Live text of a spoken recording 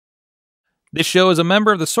This show is a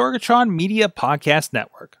member of the Sorgatron Media Podcast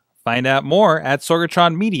Network. Find out more at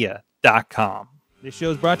sorgatronmedia.com. This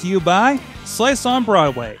show is brought to you by Slice on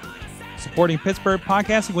Broadway, supporting Pittsburgh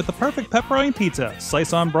podcasting with the perfect pepperoni pizza,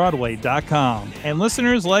 sliceonbroadway.com. And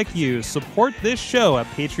listeners like you, support this show at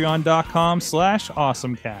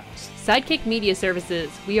patreon.com/awesomecast. Sidekick Media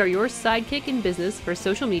Services. We are your sidekick in business for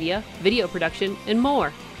social media, video production, and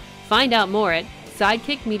more. Find out more at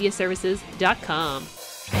sidekickmediaservices.com.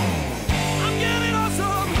 I'm getting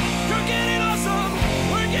awesome, you're getting awesome,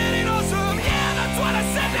 we're getting awesome, yeah, that's what I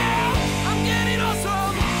said now. I'm getting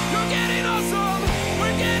awesome, you're getting awesome,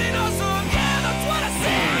 we're getting awesome, yeah, that's what I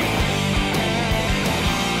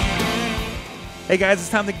said. Hey guys, it's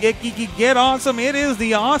time to get geeky, get awesome. It is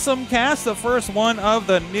the AwesomeCast, the first one of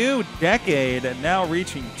the new decade, and now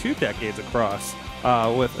reaching 2 decades across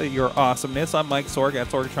with your awesomeness. I'm Mike Sorg at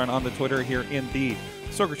Sorgatron on the Twitter here in the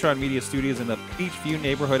Sorgatron Media Studios in the Beachview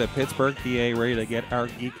neighborhood of Pittsburgh, PA, ready to get our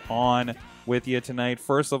geek on with you tonight.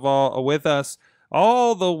 First of all, with us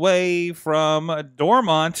all the way from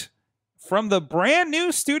Dormont, from the brand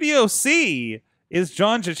new Studio C, is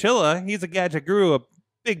John Chilla. He's a gadget guru, a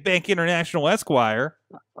Big Bank International Esquire.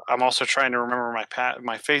 I'm also trying to remember my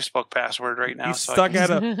Facebook password right now. He's stuck at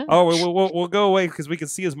a. Oh, we'll go away because we can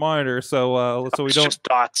see his monitor. So so we it's don't. Just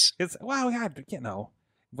dots. It's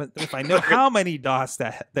But if I know how many dots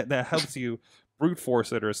that helps you brute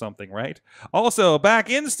force it or something, right? Also back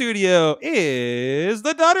in studio is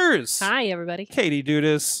the Dudders. Hi, everybody. Katie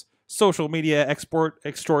Dudas, social media export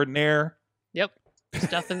extraordinaire. Yep.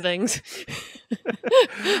 Stuff and things.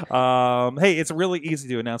 Hey, it's really easy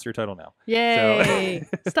to announce your title now. Yay.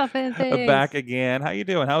 Stuff and things. Back again. How you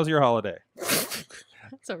doing? How's your holiday?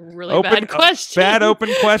 That's a really bad question. Bad open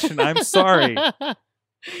question. I'm sorry.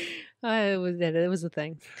 It was a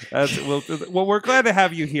thing. Well, we're glad to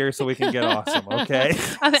have you here so we can get awesome, okay?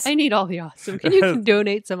 I need all the awesome. Can you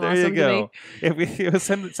donate some there awesome you go. to me? If we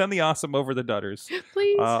send the awesome over the Dudders.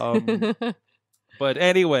 Please. But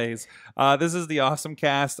anyways, this is the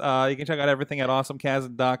AwesomeCast. You can check out everything at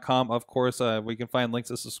awesomecast.com. Of course, we can find links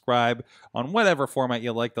to subscribe on whatever format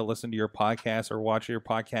you like to listen to your podcast or watch your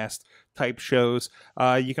podcast type shows.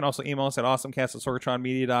 You can also email us at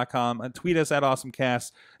awesomecast@sorgatronmedia.com and tweet us at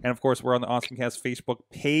awesomecast. And of course, we're on the AwesomeCast Facebook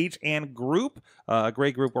page and group, a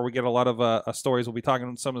great group where we get a lot of stories. We'll be talking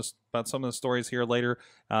about some of the stories here later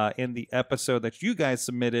in the episode that you guys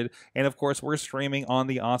submitted. And of course, we're streaming on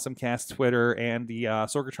the AwesomeCast Twitter and the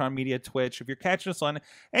Sorgatron Media Twitch. If you're catching us on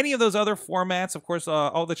any of those other formats, of course,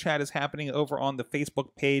 all the chat is happening over on the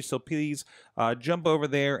Facebook page. So please jump over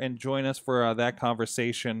there and join us for that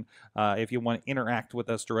conversation if you want to interact with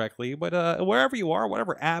us directly. But wherever you are,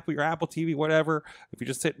 whatever app, your Apple TV, whatever, if you're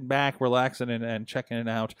just sitting back, relaxing, and checking it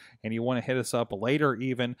out, and you want to hit us up later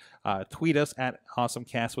even, tweet us at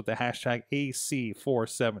AwesomeCast with the hashtag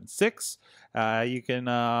AC476. You can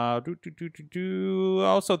also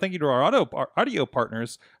thank you to our audio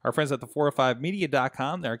partners, our friends at the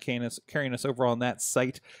 405media.com. They're carrying us over on that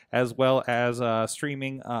site, as well as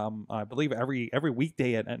streaming, I believe, every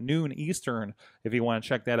weekday at noon Eastern, if you want to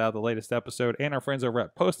check that out, the latest episode. And our friends over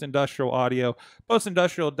at Post Industrial Audio,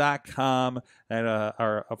 postindustrial.com, that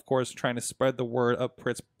are, of course, trying to spread the word of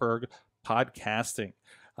Pittsburgh podcasting.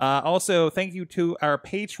 Also, thank you to our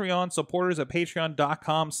Patreon supporters at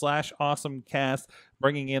patreon.com/awesomecast,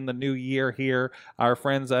 bringing in the new year here. Our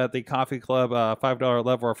friends at the Coffee Club, $5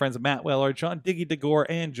 level, our friends Matt Weller, John Diggy DeGore,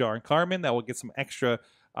 and John Carmen. That will get some extra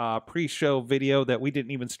pre-show video that we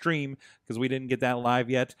didn't even stream because we didn't get that live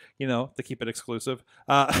yet, to keep it exclusive.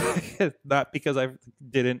 Not because I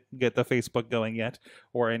didn't get the Facebook going yet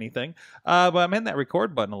or anything, but I'm hitting that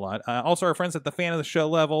record button a lot. Also, our friends at the fan of the show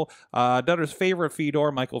level, Dutter's favorite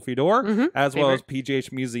Fedor, Michael Fedor, as well as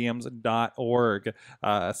pghmuseums.org.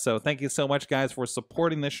 So thank you so much, guys, for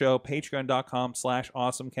supporting the show.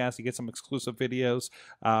 Patreon.com/awesomecast. You get some exclusive videos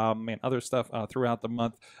and other stuff throughout the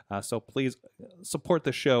month. So please support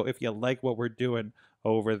the show if you like what we're doing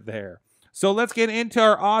over there. So let's get into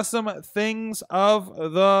our awesome things of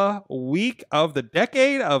the week, of the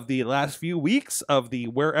decade, of the last few weeks, of the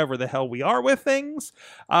wherever the hell we are with things.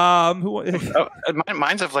 Mine's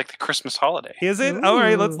of like the Christmas holiday. Is it? Ooh. All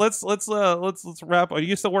right, let's wrap. Are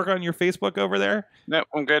you still working on your Facebook over there? No,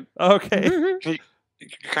 I'm good. Okay. You're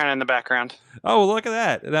kind of in the background. Oh, look at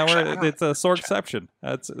that! Now it's a Sorgception.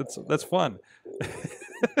 That's fun.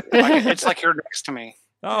 It's like you're next to me.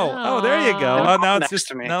 Oh, there you go. Aww. Now Next it's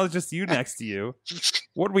to me. just you next to you.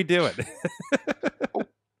 What are we doing?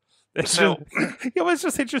 So you almost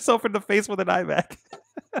just hit yourself in the face with an iMac.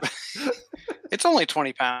 it's only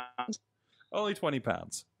 20 pounds. Only 20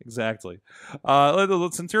 pounds. Exactly.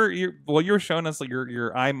 Since you're showing us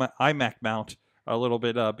your iMac mount a little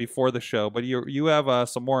bit before the show, but you have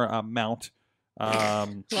some more mount.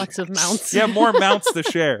 Lots of mounts. Yeah, more mounts to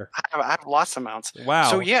share. I have lots of mounts. Wow.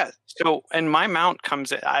 So yeah. So and my mount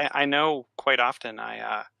comes. I know quite often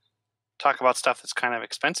I talk about stuff that's kind of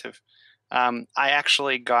expensive. I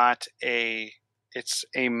actually got it's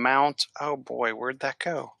a mount. Oh boy, where'd that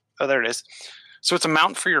go? Oh, there it is. So it's a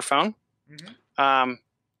mount for your phone. Mm-hmm.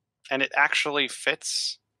 And it actually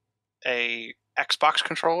fits a Xbox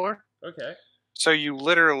controller. Okay. So you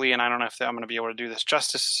literally, and I don't know if I'm going to be able to do this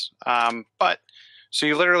justice, but so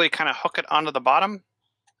you literally kind of hook it onto the bottom,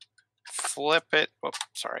 flip it,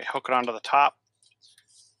 hook it onto the top,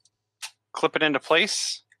 clip it into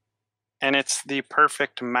place, and it's the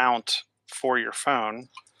perfect mount for your phone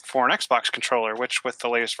for an Xbox controller, which with the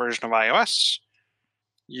latest version of iOS,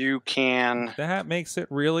 you can... That makes it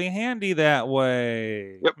really handy that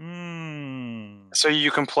way. Yep. So you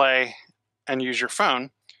can play and use your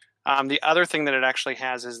phone. The other thing that it actually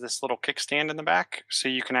has is this little kickstand in the back, so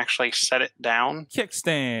you can actually set it down.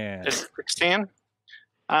 Kickstand. It's a kickstand.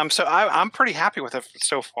 So I'm pretty happy with it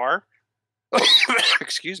so far.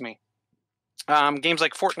 Excuse me. Games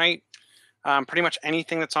like Fortnite, pretty much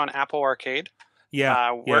anything that's on Apple Arcade,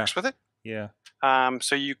 works with it. Yeah.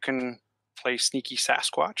 So you can play Sneaky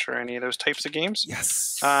Sasquatch or any of those types of games.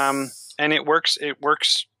 Yes. And it works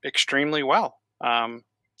extremely well.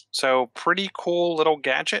 So pretty cool little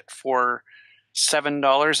gadget for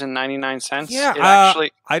 $7.99. Yeah,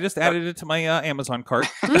 actually, I just added it to my Amazon cart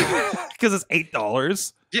because it's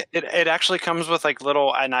 $8. Yeah, it actually comes with like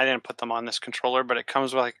little, and I didn't put them on this controller, but it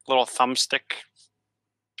comes with like little thumbstick,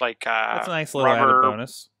 like that's a nice little added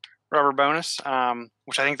bonus. Rubber bonus,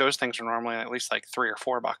 which I think those things are normally at least like $3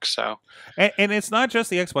 or $4. So, and it's not just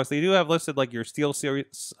the Xbox; they do have listed like your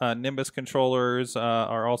SteelSeries Nimbus controllers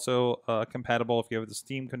are also compatible if you have the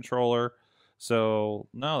Steam controller. So,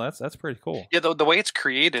 no, that's pretty cool. Yeah, the way it's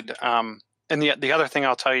created, and the other thing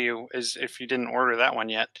I'll tell you is if you didn't order that one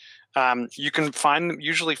yet, you can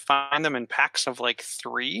usually find them in packs of like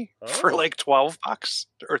 3 for like $12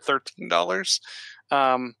 or $13.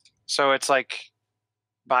 So it's like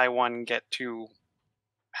buy one get 2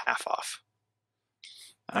 half off.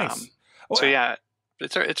 Nice. So yeah,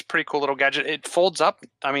 it's a pretty cool little gadget. It folds up.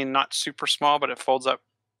 I mean, not super small, but it folds up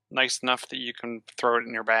nice enough that you can throw it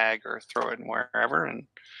in your bag or throw it in wherever and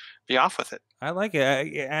be off with it. I like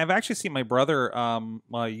it. I've actually seen my brother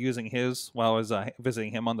using his while I was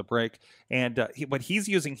visiting him on the break, and but he's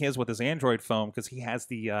using his with his Android phone because he has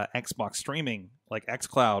the Xbox streaming, like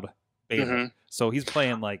xCloud beta. Mm-hmm. So he's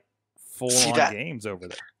playing like full-on games over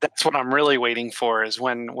there. That's what I'm really waiting for is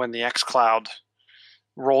when the xCloud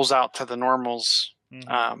rolls out to the normals,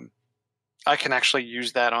 mm-hmm. I can actually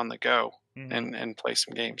use that on the go. Mm-hmm. and play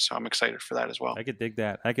some games, so I'm excited for that as well. I could dig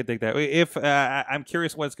that. If I'm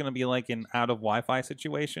curious what it's going to be like in out of Wi-Fi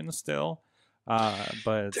situations still,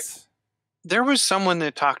 but there was someone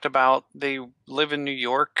that talked about they live in New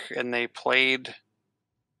York and they played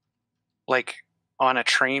like on a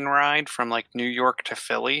train ride from like New York to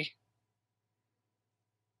Philly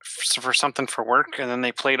for something for work, and then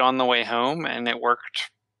they played on the way home, and it worked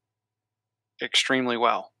extremely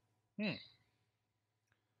well.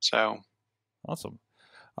 So. Awesome.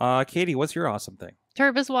 Katie, what's your awesome thing?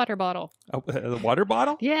 Tervis water bottle. Oh, the water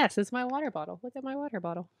bottle? Yes, it's my water bottle. Look at my water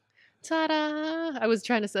bottle. Ta-da! I was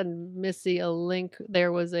trying to send Missy a link.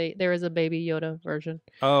 There is a Baby Yoda version.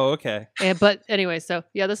 Oh, okay. But anyway, so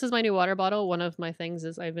yeah, this is my new water bottle. One of my things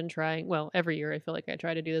is I've been trying, well, every year I feel like I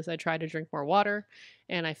try to do this. I try to drink more water,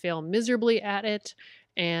 and I fail miserably at it.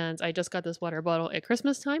 And I just got this water bottle at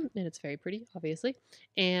Christmas time, and it's very pretty, obviously.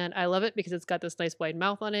 And I love it because it's got this nice wide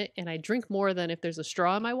mouth on it, and I drink more than if there's a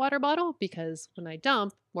straw in my water bottle, because when I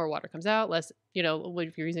dump, more water comes out. Less,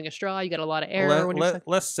 if you're using a straw, you get a lot of air.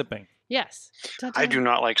 Less sipping. Yes. Ta-ta. I do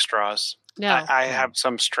not like straws. No. I have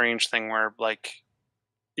some strange thing where, like,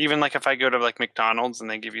 even like if I go to like McDonald's and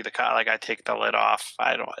they give you the like, I take the lid off.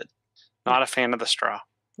 Not a fan of the straw.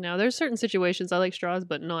 Now, there's certain situations I like straws,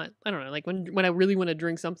 but not, I don't know, like when I really want to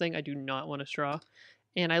drink something, I do not want a straw.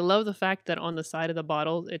 And I love the fact that on the side of the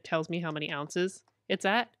bottle, it tells me how many ounces it's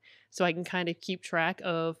at. So I can kind of keep track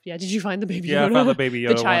of, did you find the Baby Yoda? Yeah, I found the Baby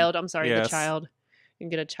Yoda. The child, one. I'm sorry, yes. The child. You can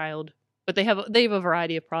get a child. But they have a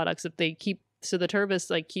variety of products that they keep. So the Tervis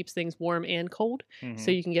like keeps things warm and cold. Mm-hmm.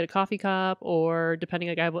 So you can get a coffee cup, or depending,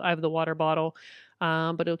 like I have the water bottle.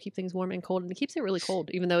 But it'll keep things warm and cold, and it keeps it really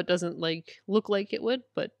cold, even though it doesn't like look like it would.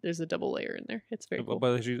 But there's a double layer in there. It's very cool.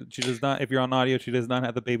 But she does not. If you're on audio, she does not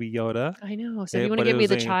have the Baby Yoda. I know. So if you want to give me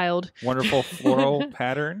the child, wonderful floral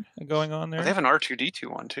pattern going on there. They have an R2D2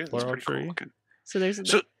 one too. That's floral pretty tree. cool looking. So there's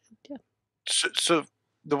So- yeah. So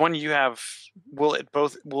the one you have, will it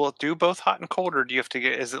do both hot and cold, or do you have to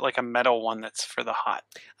get? Is it like a metal one that's for the hot?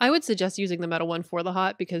 I would suggest using the metal one for the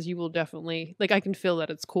hot because you will definitely I can feel that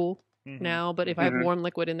it's cool Mhm. now. But if I have Mhm. warm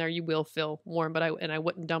liquid in there, you will feel warm. But I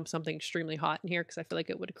wouldn't dump something extremely hot in here because I feel like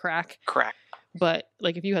it would crack. Correct. But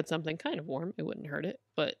if you had something kind of warm, it wouldn't hurt it.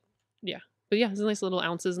 But yeah, there's nice little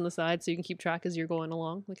ounces in the side so you can keep track as you're going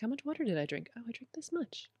along. Like how much water did I drink? Oh, I drank this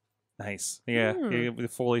much. Nice. Yeah, Mm. you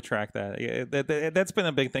fully track that. Yeah, that's been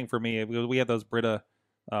a big thing for me. We have those Brita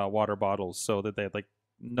water bottles, so that they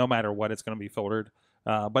no matter what, it's going to be filtered.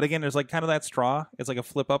 But again, there's kind of that straw. It's like a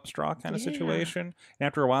flip up straw kind of Yeah. situation. And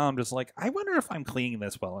after a while, I'm just like, I wonder if I'm cleaning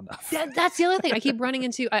this well enough. That's the other thing I keep running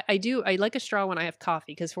into. I like a straw when I have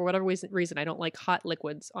coffee because for whatever reason I don't like hot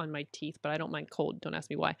liquids on my teeth, but I don't mind cold. Don't ask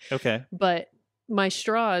me why. Okay. But my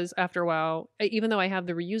straws, after a while, even though I have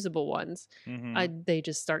the reusable ones, Mhm. they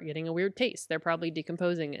just start getting a weird taste. They're probably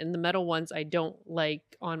decomposing. And the metal ones I don't like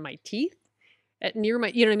on my teeth. Near my,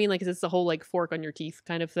 you know what I mean? Like, 'cause it's the whole fork on your teeth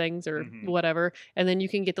kind of things or Mhm. whatever. And then you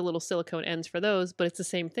can get the little silicone ends for those, but it's the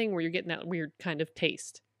same thing where you're getting that weird kind of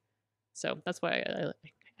taste. So that's why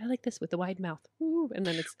I like this with the wide mouth. Ooh, and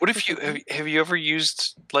then it's. What if you have you ever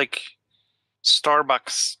used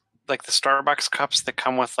Starbucks, the Starbucks cups that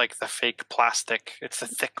come with the fake plastic? It's the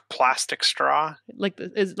thick plastic straw. like the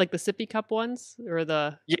sippy cup ones or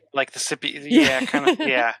the. Yeah, like the sippy. Yeah, kind of.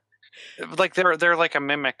 Yeah, they're like a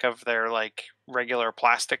mimic of their regular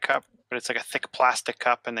plastic cup, but it's like a thick plastic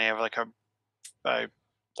cup, and they have a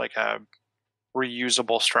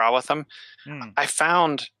reusable straw with them. Mm. I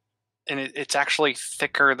found, and it's actually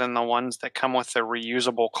thicker than the ones that come with the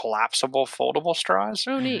reusable, collapsible, foldable straws.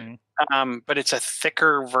 Oh, neat. Mhm. But it's a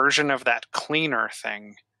thicker version of that cleaner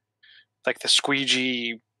thing, like the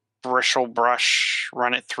squeegee bristle brush,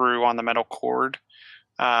 run it through on the metal cord.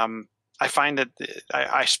 I find that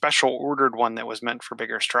I special ordered one that was meant for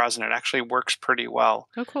bigger straws, and it actually works pretty well.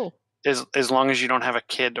 Oh, cool. As long as you don't have a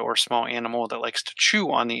kid or small animal that likes to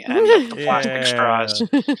chew on the end of the plastic straws.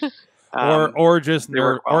 Or just they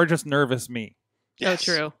work well. or just nervous me. Yes.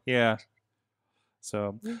 Oh, true. Yeah.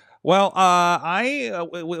 So, Mm. well,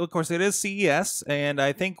 of course, it is CES, and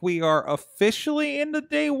I think we are officially into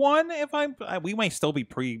day one. We might still be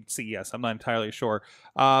pre-CES. I'm not entirely sure.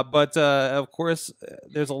 But of course,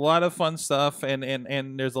 there's a lot of fun stuff,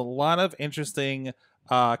 and there's a lot of interesting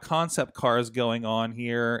concept cars going on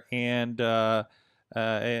here, and I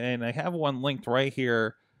have one linked right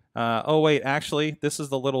here. Oh wait, actually, this is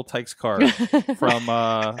the Little Tykes car from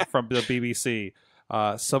the BBC.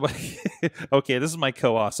 Somebody okay, this is my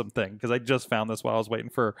co-awesome thing because I just found this while I was waiting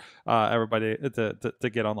for everybody to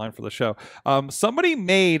get online for the show. Somebody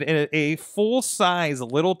made a full-size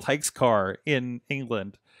Little Tykes car in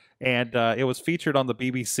England, and it was featured on the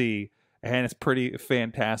BBC, and it's pretty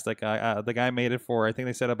fantastic. The guy made it for, I think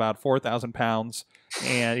they said, about £4,000,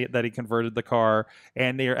 and that he converted the car,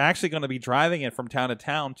 and they're actually going to be driving it from town to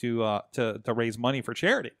town to raise money for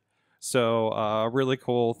charity. So a really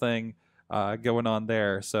cool thing going on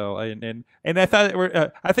there. So and I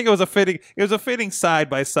thought I think it was a fitting side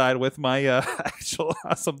by side with my actual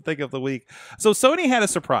awesome thing of the week. So Sony had a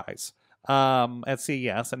surprise at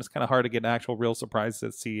CES, and it's kind of hard to get an actual real surprise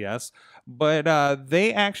at CES, but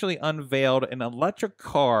they actually unveiled an electric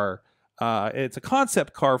car. It's a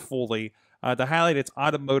concept car fully to highlight its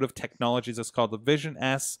automotive technologies. It's called the Vision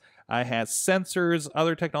S. It has sensors,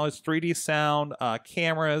 other technologies, 3D sound,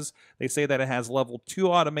 cameras. They say that it has level 2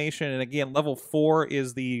 automation, and again, level 4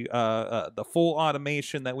 is the full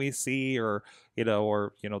automation that we see, or the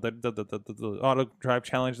auto drive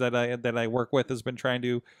challenge that I work with has been trying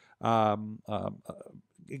to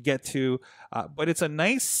get to. But it's a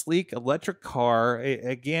nice, sleek electric car.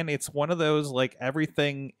 Again, it's one of those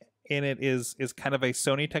everything in it is kind of a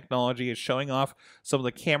Sony technology. It's showing off some of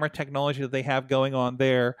the camera technology that they have going on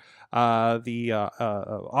there. The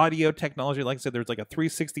audio technology, like I said, there's a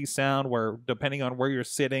 360 sound where depending on where you're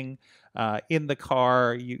sitting in the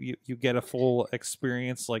car, you get a full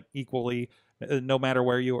experience equally, no matter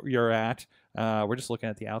where you're at. We're just looking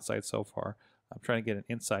at the outside so far. I'm trying to get an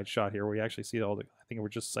inside shot here where you actually see I think we're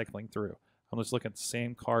just cycling through. I'm just looking at the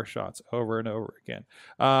same car shots over and over again.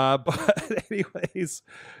 But anyways,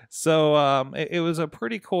 so it was a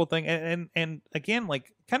pretty cool thing. And again,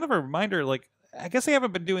 kind of a reminder, I guess they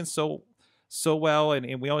haven't been doing so well.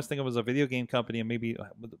 And we always think of it as a video game company, and maybe,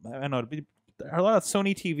 I don't know, are a lot of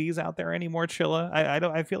Sony TVs out there anymore, Chilla?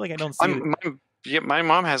 I feel like I don't see it. My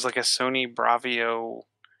mom has a Sony Bravio,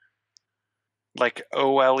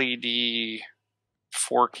 OLED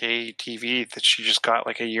 4K TV that she just got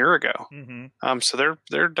like a year ago. Mm-hmm. So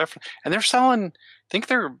they're definitely, and they're selling. I think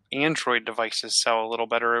their Android devices sell a little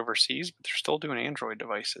better overseas, but they're still doing Android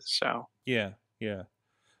devices. So Yeah.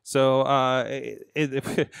 So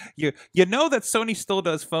you know that Sony still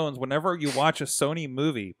does phones. Whenever you watch a Sony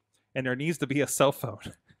movie and there needs to be a cell phone,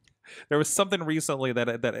 there was something recently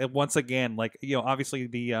that once again, like, you know, obviously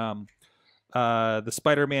the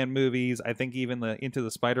Spider-Man movies, I think even the Into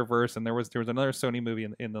the Spider-Verse, and there was another Sony movie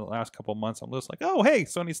in the last couple of months. I'm just like, oh hey,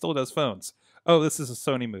 Sony still does phones. Oh, this is a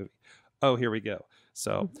Sony movie. Oh, here we go.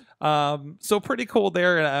 So so pretty cool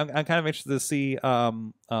there, and I'm kind of interested to see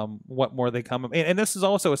what more they come. And this is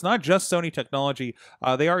also, it's not just Sony technology.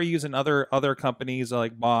 They are using other companies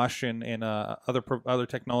like Bosch and other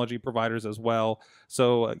technology providers as well.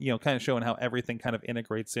 So you know, kind of showing how everything kind of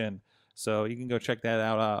integrates in. So you can go check that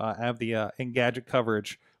out. I have the Engadget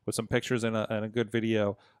coverage with some pictures and a good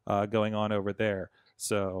video going on over there.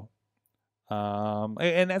 So.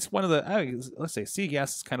 And that's one of the, let's say,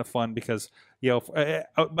 CES is kind of fun because, you know, I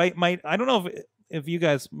don't know if you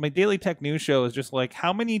guys, my daily tech news show is just like,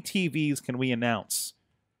 how many TVs can we announce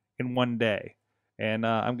in one day? And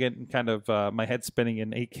I'm getting kind of my head spinning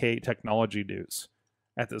in 8K technology news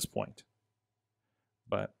at this point.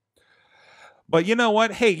 But you know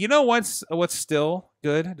what? Hey, you know what's still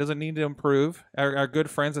good? Doesn't need to improve. Our good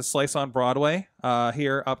friends at Slice on Broadway,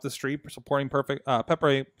 here up the street, supporting Pittsburgh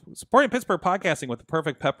podcasting with the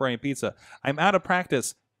perfect pepperoni pizza. I'm out of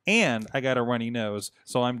practice and I got a runny nose,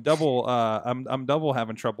 so I'm double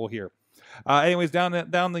having trouble here. Anyways, down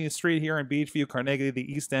the street here in Beachview, Carnegie, the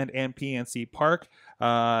East End, and PNC Park,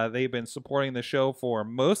 they've been supporting the show for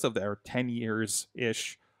most of their 10 years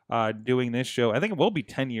ish. Doing this show. I think it will be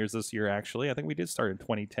 10 years this year, actually. I think we did start in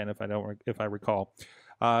 2010, if I recall.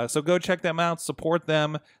 So go check them out, support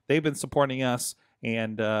them. They've been supporting us,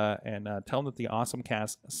 and tell them that the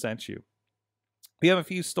AwesomeCast sent you. We have a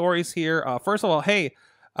few stories here. First of all, hey,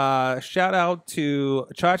 shout out to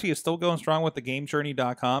Chachi is still going strong with the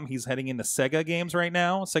GameJourney.com. He's heading into Sega games right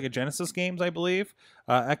now, Sega Genesis games, I believe.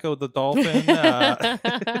 Echo the Dolphin.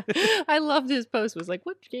 I loved his post. Was like,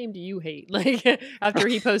 which game do you hate? Like after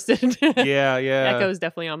he posted. Yeah. Echo's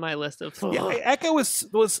definitely on my list of. Yeah, Echo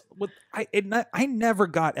was I never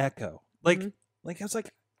got Echo. Like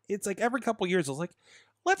it's like every couple years I was like,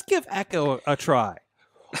 let's give Echo a try.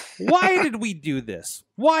 Why did we do this?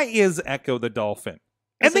 Why is Echo the Dolphin?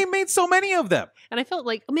 And they made so many of them. And I felt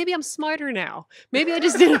like, maybe I'm smarter now. Maybe I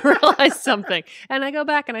just didn't realize something. And I go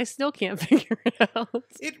back and I still can't figure it out.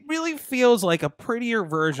 It really feels like a prettier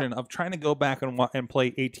version of trying to go back and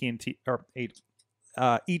play AT&T or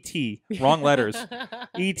E.T. Wrong letters.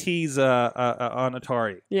 E.T.'s on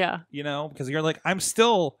Atari. Yeah. You know, because you're like, I'm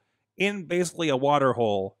still in basically a water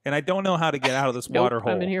hole, and I don't know how to get out of this water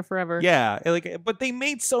hole. I'm in here forever. Yeah, but they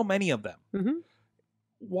made so many of them. Mm-hmm.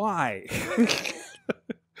 Why?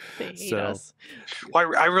 They hate us.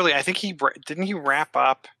 Well, I think didn't he wrap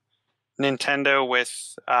up Nintendo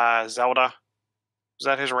with Zelda? Was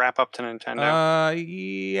that his wrap up to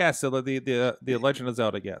Nintendo? Yeah. So the Legend of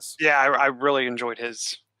Zelda, yes. Yeah, I really enjoyed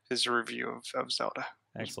his review of Zelda.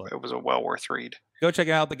 Excellent. It was a well worth read. Go check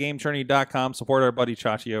out thegamejourney.com. Support our buddy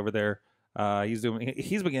Chachi over there. He's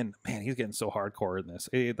getting so hardcore in this.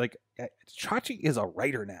 Chachi is a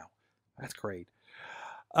writer now. That's great.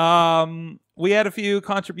 We had a few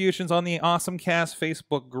contributions on the AwesomeCast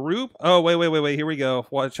Facebook group. Oh, wait. Here we go.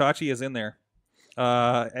 Chachi is in there.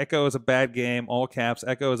 Echo is a bad game. All caps.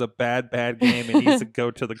 Echo is a bad game and needs to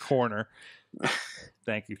go to the corner.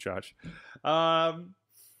 Thank you, Chach.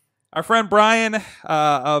 Our friend Brian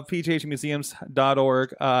of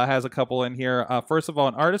phmuseums.org has a couple in here. First of all,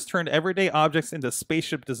 an artist turned everyday objects into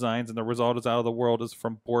spaceship designs, and the result is out of the world, is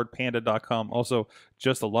from boardpanda.com. Also,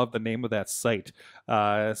 just love the name of that site.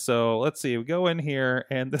 So let's see. We go in here,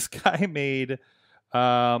 and this guy made...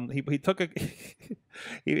 he took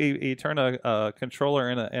he turned a controller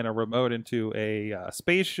and a remote into a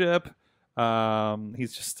spaceship. They're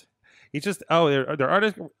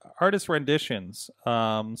artist renditions.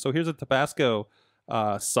 So here's a Tabasco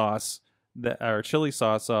sauce or chili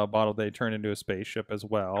sauce bottle they turned into a spaceship as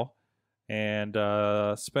well, and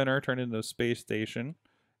spinner turned into a space station.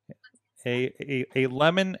 A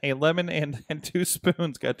lemon and two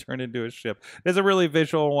spoons got turned into a ship. There's a really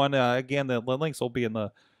visual one. Again, the links will be in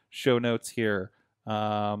the show notes here.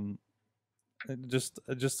 Just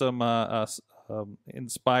some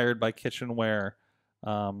inspired by kitchenware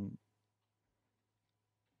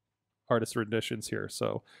artist renditions here.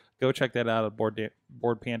 So go check that out at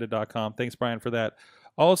boardpanda.com. Thanks, Brian, for that.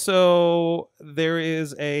 Also, there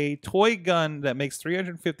is a toy gun that makes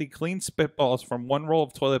 350 clean spitballs from one roll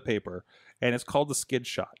of toilet paper. and it's called the Skid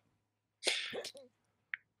Shot.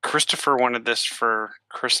 Christopher wanted this for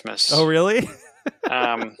Christmas. Oh, really?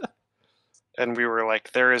 And we were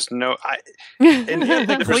like, there is no... Clean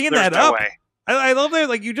that no up. way. I love that.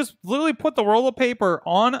 Like, you just literally put the roll of paper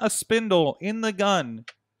on a spindle in the gun.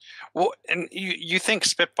 Well, and you think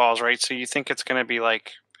spitballs, right? So you think it's going to be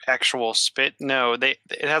like actual spit. No, it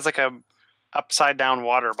has like a upside down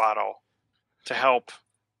water bottle to help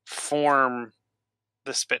form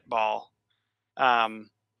the spitball. And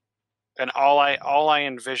all I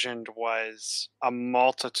envisioned was a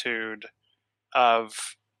multitude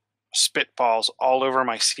of spitballs all over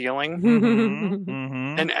my ceiling.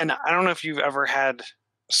 And I don't know if you've ever had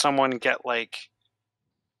someone get like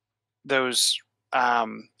those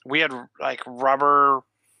we had like rubber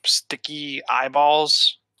sticky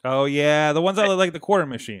eyeballs. Oh yeah, the ones that look like the quarter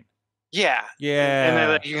machine. Yeah. And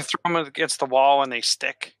then you can throw them against the wall and they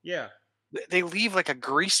stick. Yeah. They leave like a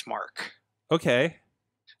grease mark. Okay.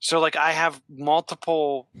 So like I have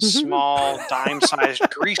multiple small dime-sized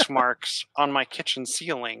grease marks on my kitchen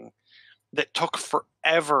ceiling that took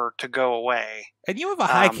forever to go away. And you have a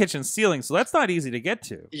high kitchen ceiling, so that's not easy to get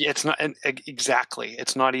to. It's not exactly.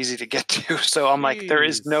 It's not easy to get to. So I'm like, there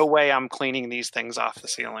is no way I'm cleaning these things off the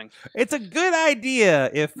ceiling. It's a good idea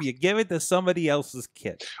if you give it to somebody else's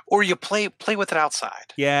kid, or you play with it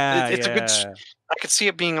outside. Yeah, it's a good. I could see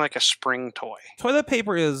it being like a spring toy. Toilet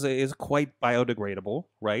paper is quite biodegradable,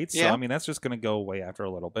 right? So yeah. I mean, that's just going to go away after a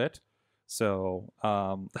little bit. So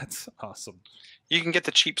that's awesome. You can get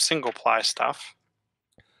the cheap single ply stuff.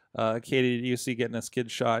 Katie, do you see getting a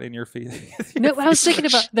skid shot in your feet? No, I was thinking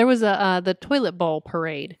about there was the toilet bowl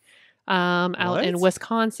parade out in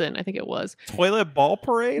Wisconsin. I think it was toilet ball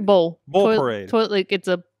parade. Bowl parade. Like it's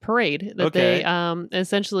a parade that they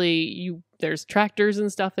essentially there's tractors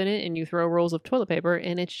and stuff in it, and you throw rolls of toilet paper,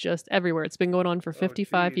 and it's just everywhere. It's been going on for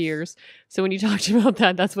 55 years. So when you talked about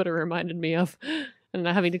that, that's what it reminded me of, and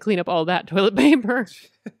not having to clean up all that toilet paper.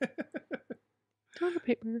 Toilet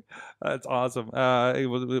paper. That's awesome.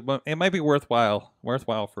 It might be worthwhile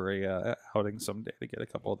for a outing someday to get a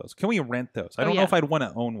couple of those. Can we rent those? I don't know if I'd want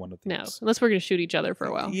to own one of these. No, unless we're going to shoot each other for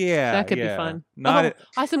a while. Yeah, that could be fun. Not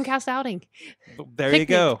AwesomeCast outing. There picnic.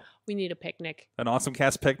 You go. We need a picnic. An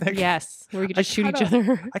AwesomeCast picnic. Yes, where we could just shoot each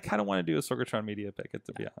other. I kind of want to do a Sorgatron Media picnic.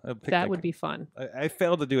 To be honest, that would be fun. I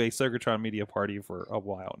failed to do a Sorgatron Media party for a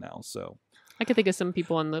while now, so I could think of some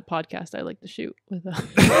people on the podcast I like to shoot with.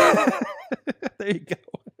 There you go.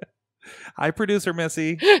 Hi, producer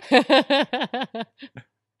Missy.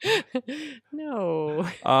 No.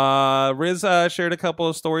 Riz shared a couple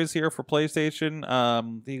of stories here for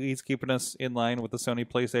PlayStation. He's keeping us in line with the Sony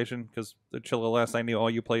PlayStation because the Chilla last I knew all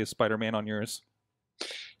you play is Spider-Man on yours.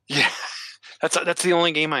 Yeah, that's the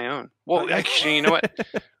only game I own. Well, actually, you know what?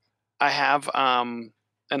 I have an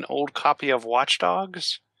old copy of Watch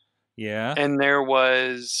Dogs. Yeah. And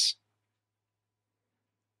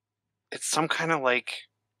it's some kind of like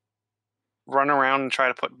run around and try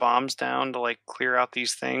to put bombs down to like clear out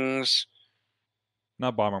these things.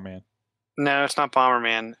 Not Bomberman. No, it's not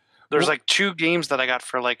Bomberman. There's like two games that I got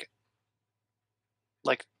for like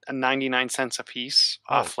 99 cents a piece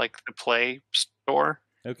off like the Play Store.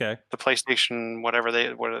 Okay. The PlayStation,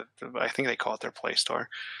 I think they call it their Play Store.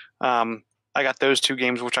 I got those two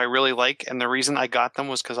games, which I really like, and the reason I got them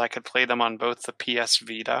was because I could play them on both the PS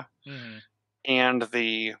Vita and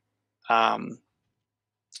the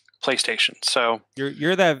PlayStation. So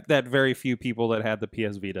you're that very few people that had the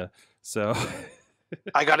PS Vita. So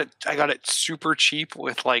I got it super cheap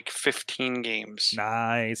with like 15 games.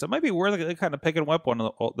 Nice. It might be worth kind of picking up one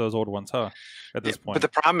of those old ones, huh? At this point. But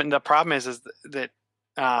the problem is that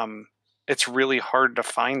it's really hard to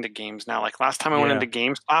find the games now. Like last time I went into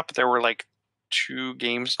GameStop, there were like 2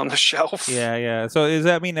 games on the shelf. Yeah. So does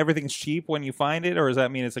that mean everything's cheap when you find it, or does that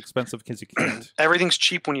mean it's expensive because you can't? Everything's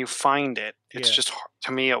cheap when you find it. It's just,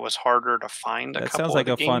 to me, it was harder to find a couple of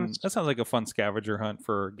games. That sounds like a fun scavenger hunt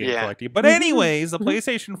for game collecting. But anyways, the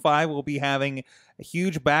PlayStation 5 will be having a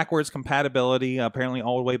huge backwards compatibility, apparently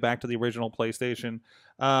all the way back to the original PlayStation.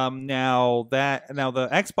 Now the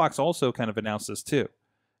Xbox also kind of announced this too.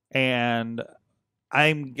 And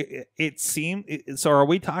so are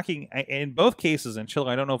we talking in both cases, and Chilla,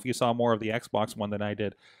 I don't know if you saw more of the Xbox one than I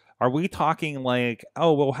did. Are we talking like,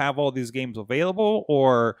 oh, we'll have all these games available,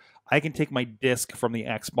 or I can take my disc from the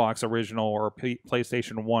Xbox original or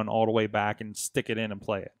PlayStation 1 all the way back and stick it in and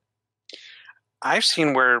play it? I've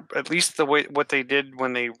seen where, at least what they did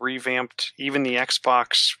when they revamped even the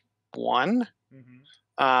Xbox One,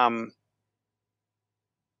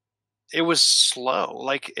 it was slow.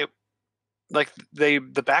 Like like the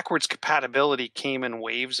backwards compatibility came in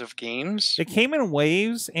waves of games. It came in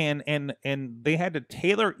waves, and they had to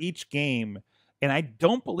tailor each game. And I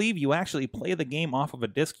don't believe you actually play the game off of a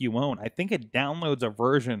disc you own. I think it downloads a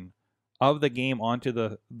version of the game onto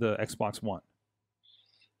the Xbox One.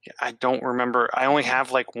 I don't remember. I only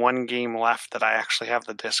have like one game left that I actually have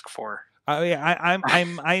the disc for.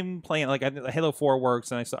 I'm playing like Halo 4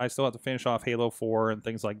 works, and I still have to finish off Halo 4 and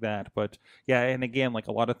things like that. But yeah, and again, like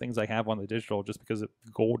a lot of things I have on the digital just because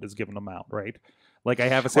gold is giving them out, right? Like I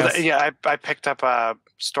have I picked up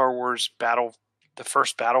Star Wars the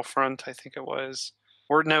first Battlefront, I think it was,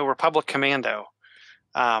 or no, Republic Commando,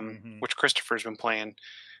 which Christopher's been playing.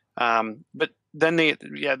 But then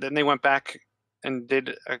they went back and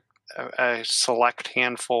did a select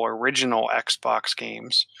handful original Xbox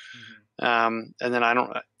games. And then I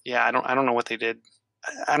don't know what they did.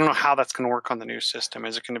 I don't know how that's going to work on the new system.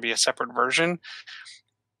 Is it going to be a separate version?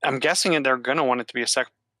 I'm guessing they're going to want it to be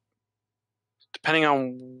depending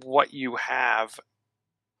on what you have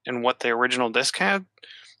and what the original disc had.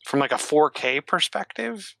 From like a 4K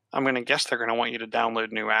perspective, I'm going to guess they're going to want you to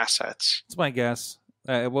download new assets. That's my guess.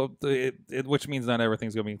 Which means not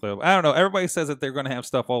everything's going to be included. I don't know. Everybody says that they're going to have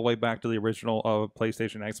stuff all the way back to the original of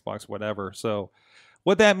PlayStation, Xbox, whatever. So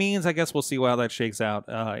what that means, I guess we'll see how that shakes out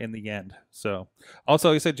in the end. So,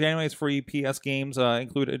 also, you said January's free PS games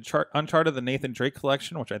include Uncharted, the Nathan Drake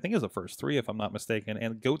collection, which I think is the first 3, if I'm not mistaken,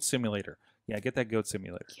 and Goat Simulator. Yeah, get that Goat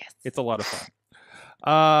Simulator. Yes. It's a lot of fun.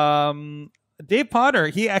 Dave Potter,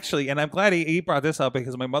 he actually, and I'm glad he brought this up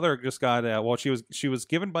because my mother just got, she was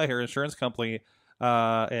given by her insurance company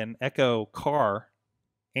an Echo car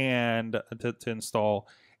and to install.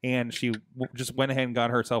 And she just went ahead and got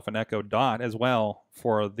herself an Echo Dot as well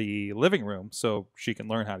for the living room so she can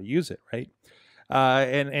learn how to use it, right?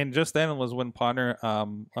 And just then was when Potter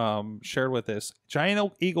shared with us,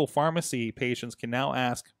 Giant Eagle Pharmacy patients can now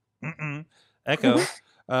ask Echo,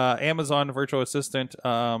 Amazon virtual assistant,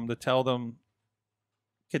 to tell them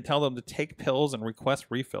to take pills and request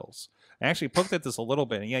refills. I actually poked at this a little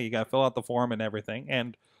bit, and yeah, you got to fill out the form and everything,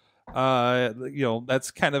 and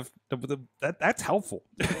that's kind of that's helpful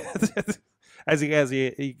as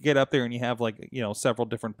you get up there and you have like several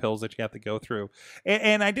different pills that you have to go through.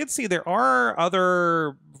 And I did see there are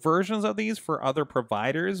other versions of these for other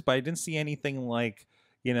providers, but I didn't see anything like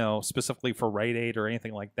specifically for Rite Aid or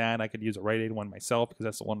anything like that. I could use a Rite Aid one myself because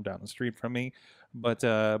that's the one down the street from me. But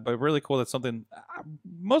really cool that something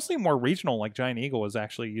mostly more regional like Giant Eagle is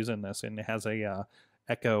actually using this, and it has a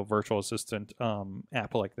Echo virtual assistant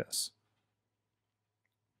app like this.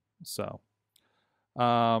 So,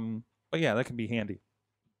 but yeah, that can be handy.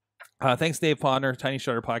 Thanks, Dave Podner, Tiny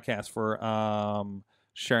Shutter Podcast, for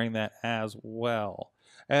sharing that as well.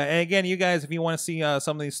 And again, you guys, if you want to see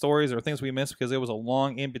some of these stories or things we missed because it was a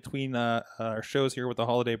long in between our shows here with the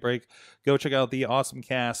holiday break, go check out the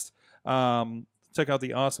AwesomeCast. Check out the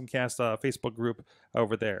AwesomeCast Facebook group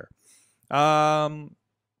over there.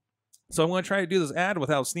 So I'm going to try to do this ad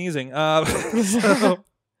without sneezing. I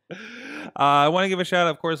want to give a shout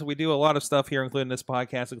out. Of course, we do a lot of stuff here, including this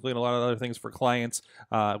podcast, including a lot of other things for clients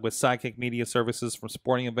with Sidekick Media Services, from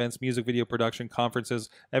sporting events, music video production, conferences,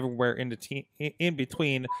 everywhere in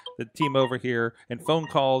between. The team over here and phone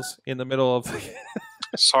calls in the middle of.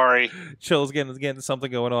 Sorry. Chilla's getting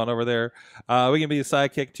something going on over there. We can be a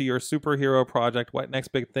sidekick to your superhero project. What next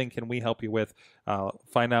big thing can we help you with?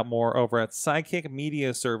 Find out more over at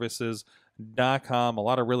sidekickmediaservices.com. A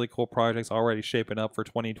lot of really cool projects already shaping up for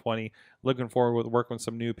 2020. Looking forward to working with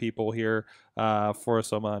some new people here for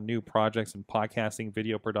some new projects in podcasting,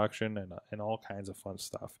 video production, and all kinds of fun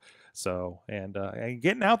stuff. So, and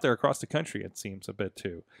getting out there across the country, it seems a bit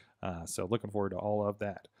too. So looking forward to all of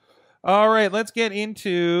that. All right, let's get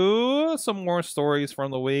into some more stories from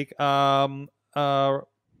the week. So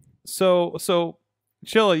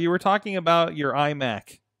Chilla, you were talking about your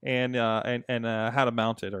iMac and how to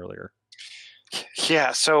mount it earlier.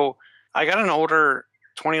 Yeah, so I got an older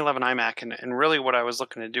 2011 iMac, and really what I was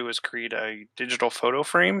looking to do is create a digital photo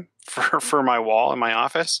frame for my wall in my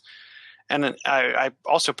office. And I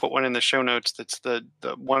also put one in the show notes. That's the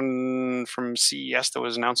one from CES that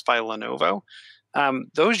was announced by Lenovo.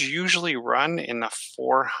 Those usually run in the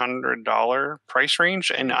 $400 price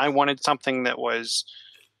range, and I wanted something that was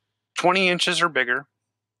 20 inches or bigger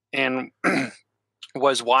and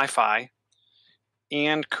was Wi-Fi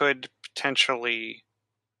and could potentially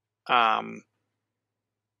take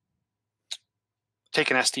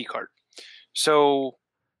an SD card. So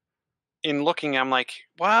in looking, I'm like,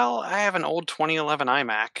 well, I have an old 2011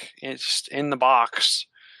 iMac. It's in the box.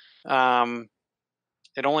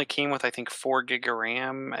 it only came with, I think, 4 gig of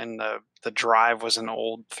RAM, and the drive was an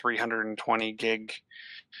old 320 gig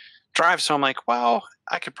drive. So I'm like, well,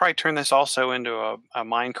 I could probably turn this also into a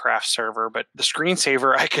Minecraft server, but the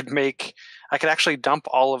screensaver I could actually dump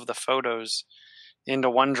all of the photos into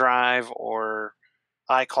OneDrive or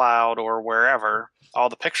iCloud or wherever, all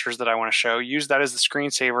the pictures that I want to show, use that as the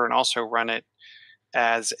screensaver, and also run it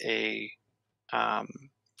as a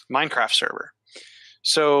Minecraft server.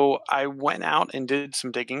 So I went out and did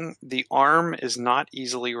some digging. The arm is not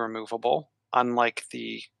easily removable, unlike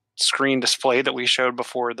the screen display that we showed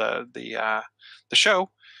before the show,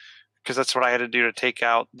 because that's what I had to do to take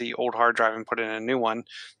out the old hard drive and put in a new one.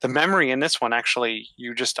 The memory in this one, actually,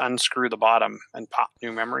 you just unscrew the bottom and pop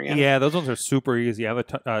new memory in. Yeah, those ones are super easy. I have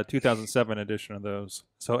a 2007 edition of those.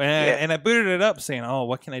 So and I booted it up saying, oh,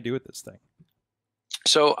 what can I do with this thing?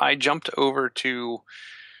 So I jumped over to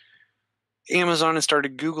Amazon and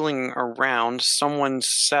started Googling around. Someone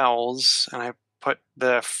sells, and I put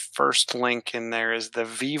the first link in there, is the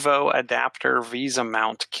Vivo Adapter Visa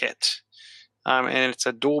Mount Kit. And it's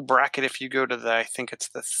a dual bracket. If you go to I think it's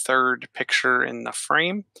the third picture in the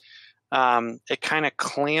frame, it kind of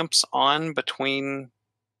clamps on between,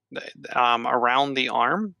 around the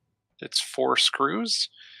arm. It's 4 screws.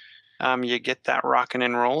 You get that rocking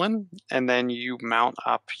and rolling, and then you mount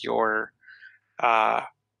up your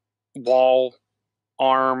wall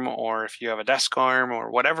arm, or if you have a desk arm, or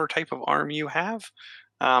whatever type of arm you have.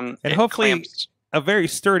 And hopefully a very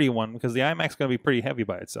sturdy one, because the iMac's going to be pretty heavy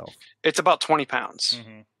by itself. It's about 20 pounds.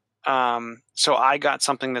 Mm-hmm. So I got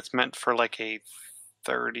something that's meant for like a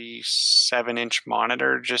 37-inch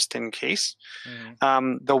monitor, just in case.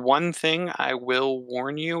 Mm-hmm. The one thing I will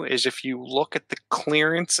warn you is, if you look at the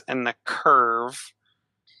clearance and the curve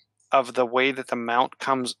of the way that the mount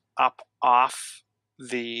comes up off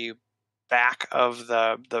the back of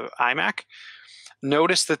the iMac,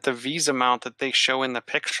 notice that the Visa mount that they show in the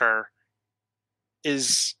picture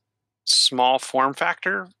is small form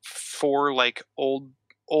factor for like old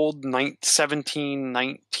 17,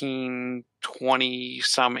 19, 20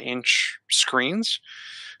 some inch screens.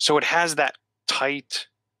 So it has that tight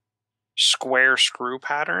square screw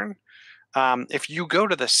pattern. If you go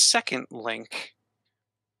to the second link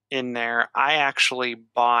in there, I actually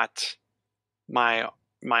bought my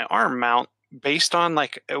arm mount based on,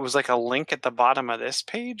 like, it was like a link at the bottom of this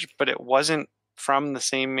page, but it wasn't from the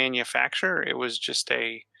same manufacturer. It was just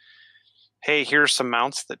hey, here's some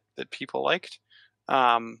mounts that people liked.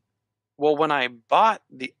 Well, when I bought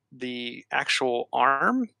the actual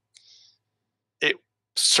arm, it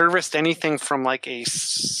serviced anything from like a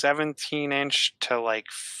 17-inch to like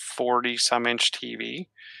 40-some inch TV.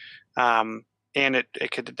 And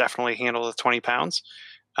it could definitely handle the 20 pounds.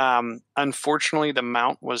 Unfortunately, the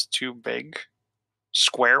mount was too big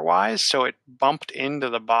square-wise, so it bumped into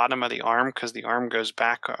the bottom of the arm, because the arm goes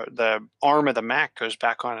back, the arm of the Mac goes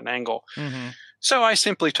back on an angle. Mm-hmm. So I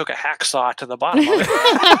simply took a hacksaw to the bottom of it.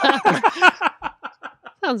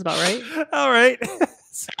 Sounds about right. All right.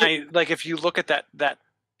 If you look at that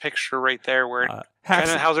picture right there, where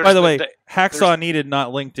Hacksaw, by the way, Hacksaw needed,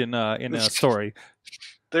 not linked in a story.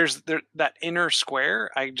 There's that inner square.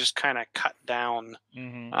 I just kind of cut down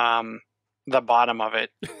Mm-hmm. the bottom of it,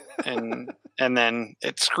 and then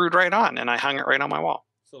it screwed right on, and I hung it right on my wall.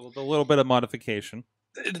 So with a little bit of modification.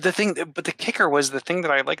 But the kicker was, the thing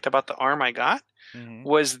that I liked about the arm I got Mm-hmm.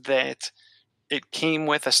 was that it came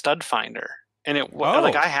with a stud finder, and Oh.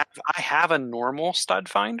 I have a normal stud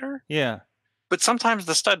finder, Yeah. but sometimes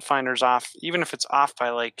the stud finder's off. Even if it's off by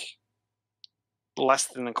like less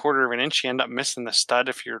than a quarter of an inch, you end up missing the stud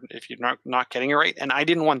if you're not getting it right. And I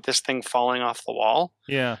didn't want this thing falling off the wall.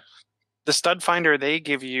 Yeah. The stud finder they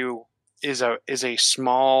give you is a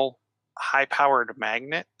small, high-powered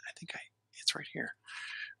magnet. I think it's right here.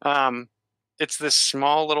 It's this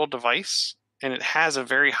small little device, and it has a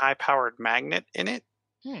very high-powered magnet in it.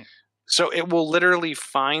 So it will literally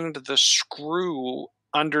find the screw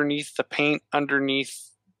underneath the paint,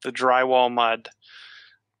 underneath the drywall mud,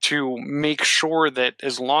 to make sure that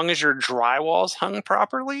as long as your drywall's hung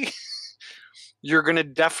properly, you're going to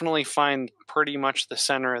definitely find pretty much the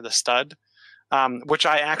center of the stud, which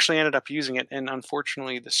I actually ended up using it. And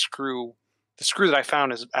unfortunately, the screw that I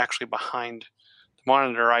found is actually behind the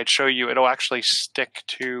monitor. I'd show you, it'll actually stick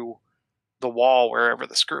to the wall wherever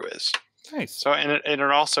the screw is. Nice. So, and it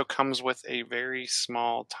also comes with a very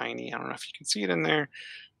small, tiny, I don't know if you can see it in there.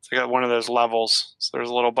 It's got one of those levels. So there's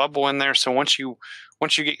a little bubble in there. So once you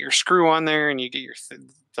get your screw on there, and you get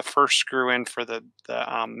the first screw in for the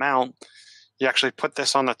mount, you actually put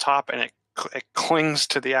this on the top, and it clings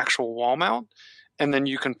to the actual wall mount, and then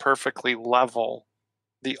you can perfectly level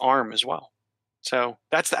the arm as well. So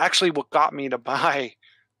that's actually what got me to buy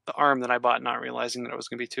the arm that I bought, not realizing that it was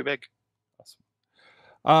going to be too big.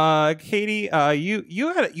 Katie, you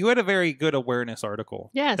had a very good awareness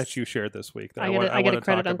article Yes. that you shared this week that I want get to a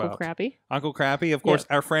credit talk Uncle about. Crappy. Uncle Crappy, of course,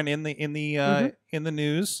 our friend in the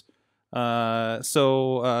news.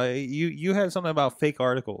 So you had something about fake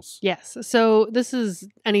articles. Yes. So this is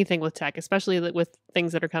anything with tech, especially with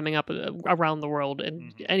things that are coming up around the world,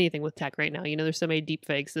 and anything with tech right now. You know, there's so many deep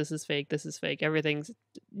fakes. This is fake. This is fake. Everything's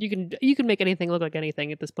you can make anything look like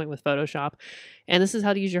anything at this point with Photoshop. And this is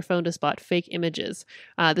how to use your phone to spot fake images.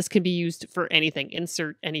 This can be used for anything.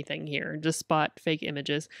 Insert anything here. Just spot fake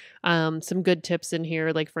images. Some good tips in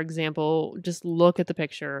here, like for example, just look at the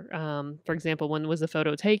picture. For example, when was the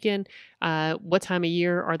photo taken? What time of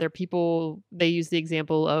year are there people? They use the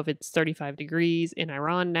example of it's 35 degrees in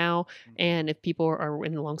Iran now, and if people are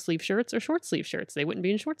in long sleeve shirts or short sleeve shirts, they wouldn't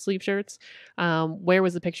be in short sleeve shirts. Where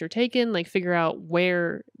was the picture taken? Like figure out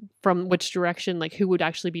where, from which direction, like who would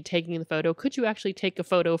actually be taking the photo. Could you actually take a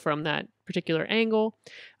photo from that particular angle?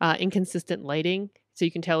 Inconsistent lighting. So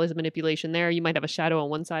you can tell there's a manipulation there. You might have a shadow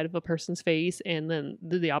on one side of a person's face and then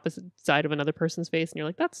the opposite side of another person's face, and you're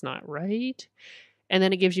like, that's not right. And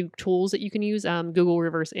then it gives you tools that you can use. Google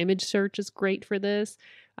reverse image search is great for this.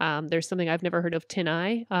 There's something I've never heard of,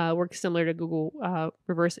 TinEye, works similar to Google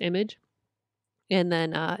reverse image. And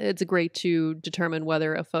then it's great to determine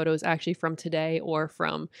whether a photo is actually from today or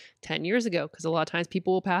from 10 years ago. Because a lot of times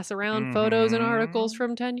people will pass around photos and articles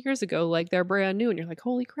from 10 years ago like they're brand new. And you're like,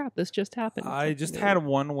 holy crap, this just happened. I just had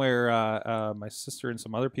one where my sister and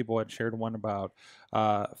some other people had shared one about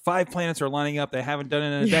 5 planets are lining up they haven't done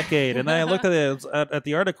it in a decade. And then I looked at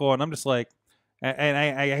the article and I'm just like, and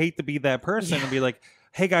I hate to be that person and be like,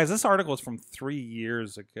 hey guys, this article is from 3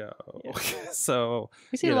 years ago. Yeah. So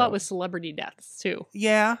we see a lot with celebrity deaths too.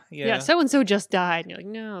 Yeah. So and so just died. And you're like,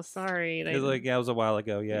 no, sorry. It's like, it was a while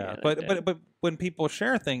ago. Yeah. But when people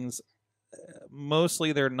share things,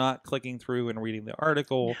 mostly they're not clicking through and reading the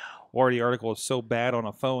article, or the article is so bad on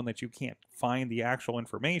a phone that you can't find the actual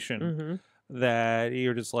information. That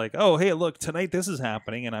you're just like, oh, hey, look, tonight this is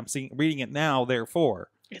happening, and I'm reading it now. Therefore,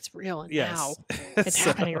 it's real and yes. now. It's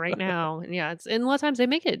happening right now. And yeah, and a lot of times they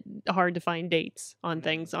make it hard to find dates on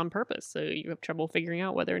things on purpose. So you have trouble figuring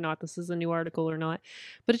out whether or not this is a new article or not.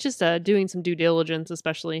 But it's just doing some due diligence,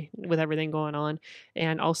 especially with everything going on.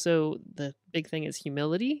 And also the big thing is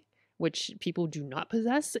humility, which people do not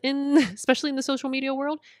possess especially in the social media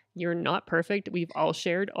world. You're not perfect. We've all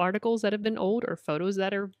shared articles that have been old or photos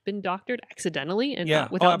that have been doctored accidentally and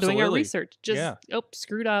without doing our research. Just,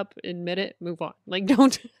 screwed up, admit it, move on. Like,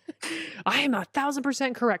 don't, I am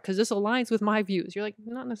 1,000% correct because this aligns with my views. You're like,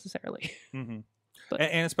 not necessarily. But,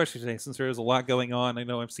 and especially today, since there is a lot going on, I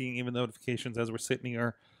know I'm seeing even notifications as we're sitting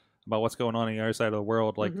here about what's going on the other side of the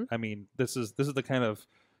world. Like, I mean, this is the kind of,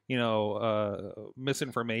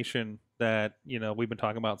 misinformation that, we've been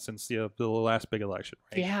talking about since the last big election,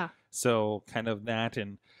 right? Yeah. So kind of that,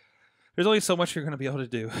 and there's only so much you're going to be able to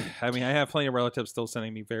do. I mean, I have plenty of relatives still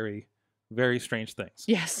sending me very, very strange things.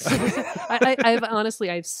 Yes.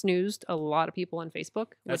 I've snoozed a lot of people on Facebook.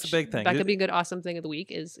 That's a big thing. That could be a good awesome thing of the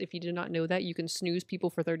week is if you did not know that, you can snooze people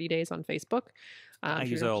for 30 days on Facebook. I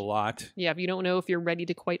use it a lot. Yeah, if you don't know if you're ready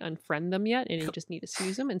to quite unfriend them yet, and you just need to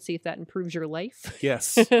snooze them and see if that improves your life.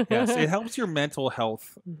 Yes. It helps your mental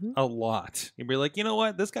health a lot. You'll be like, you know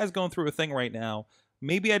what? This guy's going through a thing right now.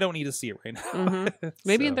 Maybe I don't need to see it right now.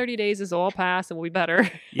 Maybe in 30 days this will all pass and we'll be better.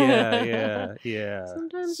 Yeah.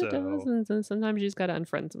 Sometimes it does, and sometimes you just got to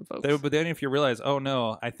unfriend some folks. But then if you realize, oh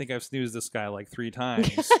no, I think I've snoozed this guy like 3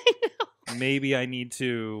 times. Maybe I need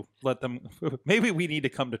to let them. Maybe we need to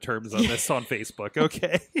come to terms on this on Facebook,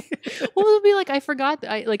 okay? Well, it'll be like I forgot.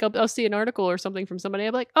 I'll see an article or something from somebody.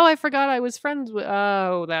 I'm like, oh, I forgot I was friends with.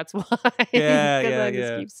 Oh, that's why. Because I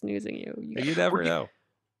just keep snoozing you. You never know.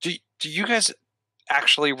 Do you guys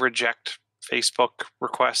actually reject Facebook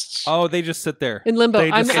requests? Oh, they just sit there in limbo.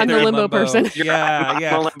 I'm the limbo person. I'm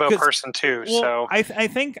a limbo person too. Well, so I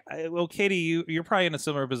think, well, Katie, you're probably in a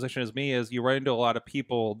similar position as me, as you run into a lot of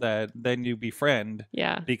people that then you befriend,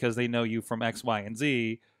 because they know you from X, Y, and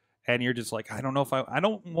Z, and you're just like, I don't know if I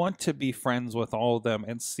don't want to be friends with all of them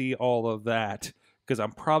and see all of that. Because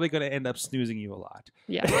I'm probably going to end up snoozing you a lot.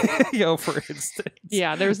 Yeah. For instance.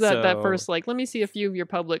 Yeah, there's that first, like, let me see a few of your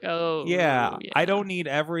public. Oh. Yeah. I don't need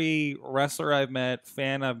every wrestler I've met,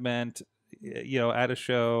 fan I've met, at a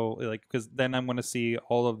show, like, because then I'm going to see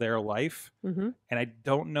all of their life. And I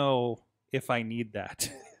don't know if I need that,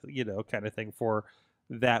 kind of thing for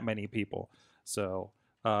that many people. So,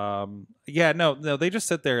 no, they just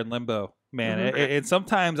sit there in limbo. man. Mhm. And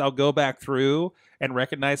sometimes I'll go back through and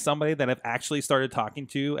recognize somebody that I've actually started talking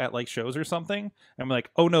to at like shows or something. I'm like,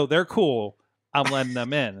 oh no, they're cool. I'm letting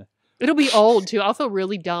them in. It'll be old too. I'll feel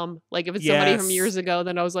really dumb. Like if it's somebody from Yes. years ago,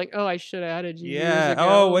 then I was like, oh, I should have added you years Yeah. ago.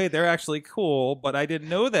 Oh wait, they're actually cool, but I didn't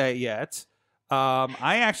know that yet.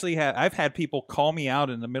 I've had people call me out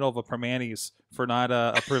in the middle of a Permanis for not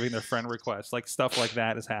approving their friend request. Like stuff like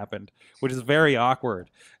that has happened, which is very awkward.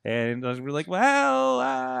 And I was like, well,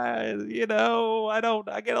 I get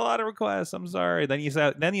a lot of requests. I'm sorry. Then you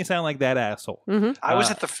sound like that asshole. Mhm. I was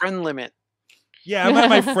at the friend limit. Yeah, I'm at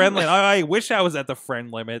my friend limit. I wish I was at the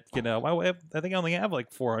friend limit. I think I only have like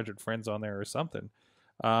 400 friends on there or something.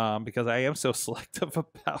 Because I am so selective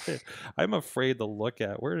about it. I'm afraid to look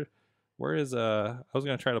at where is I was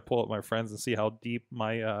gonna try to pull up my friends and see how deep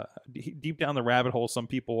my deep down the rabbit hole some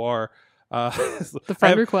people are. The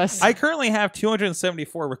friend requests. I currently have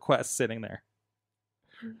 274 requests sitting there.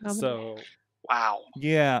 So Wow.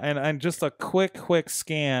 yeah, and just a quick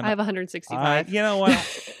scan. I have 165. You know what?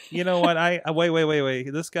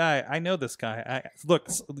 Wait. This guy, I know this guy. Look,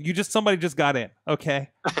 somebody just got in.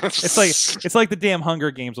 Okay, it's like the damn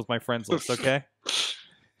Hunger Games with my friends list. Okay,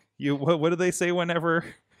 what do they say whenever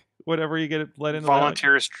you get let in?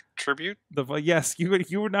 Volunteers tribute. Yes,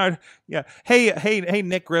 you were not. Yeah. Hey,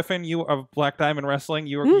 Nick Griffin, you of Black Diamond Wrestling.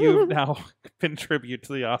 You've now been tribute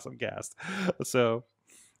to the Awesome Cast. So.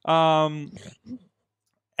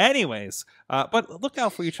 Anyways, but look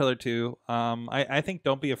out for each other too. I think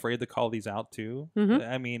don't be afraid to call these out too. Mhm.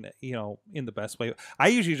 I mean, in the best way. I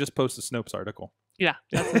usually just post a Snopes article. Yeah,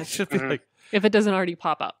 that's It nice. should be Mhm. like, If it doesn't already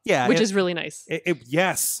pop up. Yeah, Which is really nice.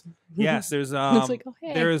 yes. There's It's like, oh,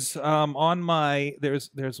 hey. there's on my there's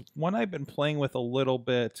one I've been playing with a little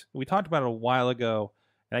bit. We talked about it a while ago,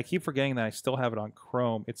 and I keep forgetting that I still have it on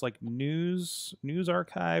Chrome. It's like news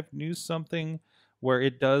archive, news something, where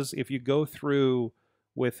it does, if you go through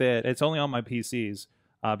with it, it's only on my PCs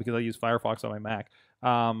because I use Firefox on my Mac.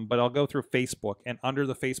 But I'll go through Facebook, and under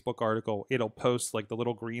the Facebook article, it'll post like the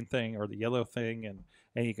little green thing or the yellow thing, and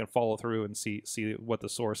you can follow through and see what the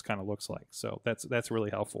source kind of looks like. So that's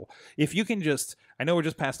really helpful. If you can just, I know we're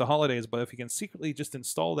just past the holidays, but if you can secretly just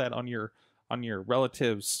install that on your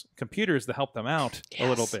relatives' computers to help them out a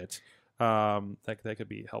little bit, that could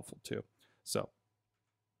be helpful too. So.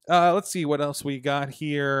 Let's see what else we got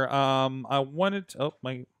here. I wanted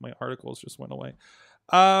my articles just went away.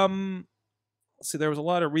 Let's see, there was a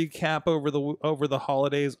lot of recap over the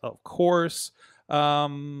holidays, of course.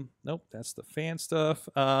 Nope, that's the fan stuff.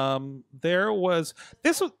 There was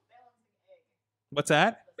what's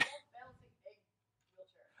that?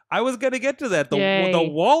 I was gonna get to that. The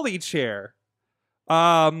Wally chair.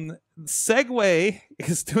 Segway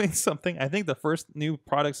is doing something. I think the first new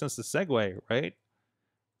product since the Segway, right?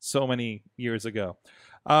 So many years ago.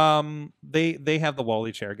 They have the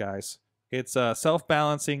Wally chair, guys. It's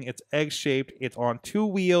self-balancing, it's egg-shaped, it's on 2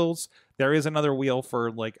 wheels. There is another wheel for,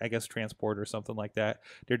 like, I guess transport or something like that.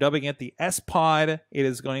 They're dubbing it the S-Pod. It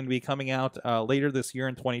is going to be coming out later this year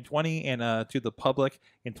in 2020 and to the public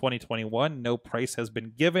in 2021. No price has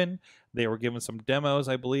been given. They were given some demos,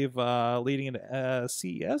 I believe, leading into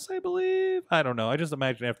CES, I believe. I don't know. I just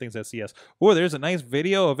imagine everything's at CES. Oh, there's a nice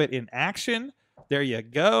video of it in action. There you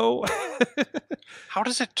go. How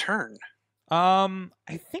does it turn? I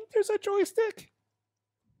think there's a joystick.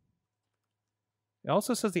 It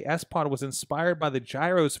also says the S-Pod was inspired by the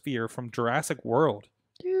gyrosphere from Jurassic World.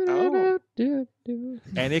 Oh.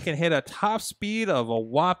 And it can hit a top speed of a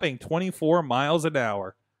whopping 24 miles an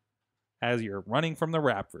hour as you're running from the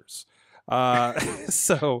Raptors.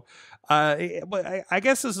 So I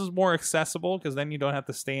guess this is more accessible because then you don't have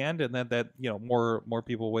to stand, and that more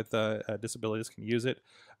people with disabilities can use it.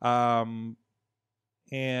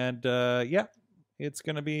 Yeah, it's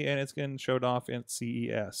gonna be, and it's getting showed off in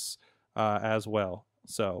CES as well.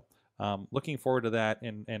 So looking forward to that,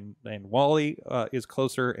 and Wally is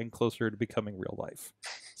closer and closer to becoming real life.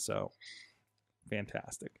 So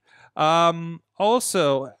fantastic.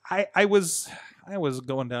 Also, I was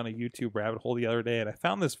going down a YouTube rabbit hole the other day, and I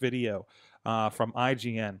found this video from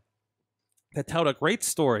IGN that told a great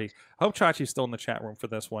story. I hope Chachi's still in the chat room for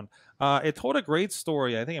this one. It told a great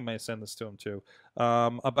story. I think I might send this to him too.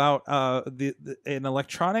 About an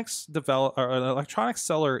electronics an electronics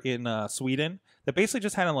seller in Sweden that basically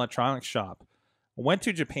just had an electronics shop. Went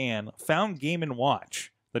to Japan, found Game &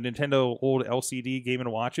 Watch, the Nintendo old LCD Game &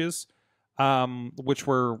 Watches, which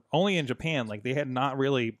were only in Japan. Like, they had not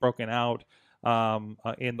really broken out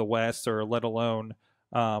in the West, or let alone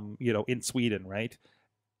in Sweden, right?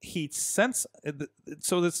 He sent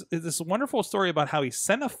this wonderful story about how he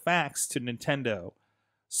sent a fax to Nintendo,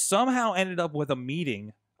 somehow ended up with a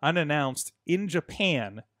meeting unannounced in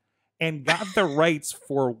Japan and got the rights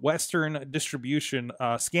for Western distribution,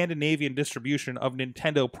 Scandinavian distribution of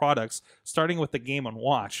Nintendo products, starting with the Game &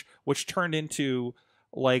 Watch, which turned into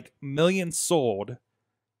like millions sold.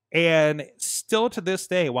 And still to this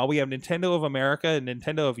day, while we have Nintendo of America and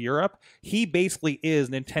Nintendo of Europe, he basically is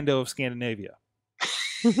Nintendo of Scandinavia.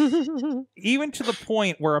 Even to the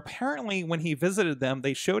point where apparently when he visited them,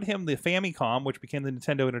 they showed him the Famicom, which became the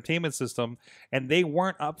Nintendo Entertainment System, and they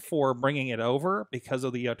weren't up for bringing it over because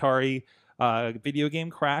of the Atari video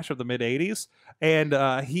game crash of the mid-'80s.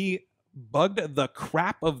 And he bugged the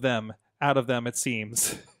crap of them out of them, it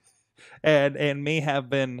seems, and may have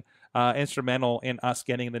been instrumental in us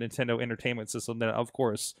getting the Nintendo Entertainment System that, of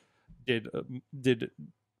course, did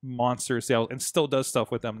monster sales and still does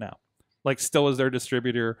stuff with them now. Like, still is their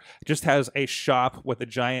distributor, just has a shop with a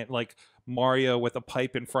giant, like, Mario with a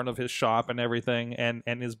pipe in front of his shop and everything, and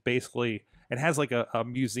is basically, it has like a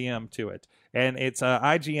museum to it. And it's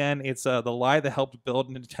IGN, it's the lie that helped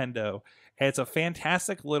build Nintendo. And it's a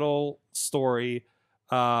fantastic little story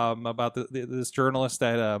about this journalist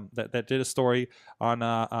that did a story on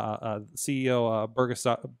CEO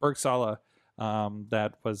Bergsala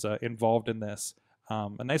that was involved in this.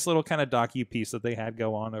 A nice little kind of docu piece that they had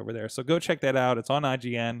go on over there. So go check that out. It's on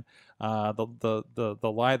IGN. The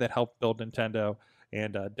lie that helped build Nintendo,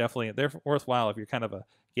 and definitely they're worthwhile if you're kind of a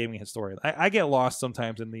gaming historian. I get lost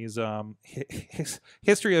sometimes in these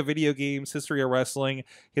history of video games, history of wrestling,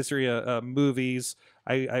 history of movies.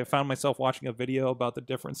 I found myself watching a video about the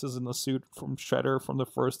differences in the suit from Shredder from the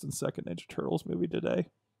first and second Ninja Turtles movie today.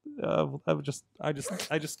 I just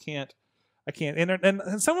can't. I can't.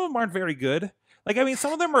 And some of them aren't very good. Like, I mean,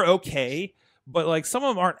 some of them are okay, but like some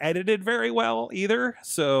of them aren't edited very well either.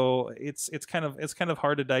 So it's kind of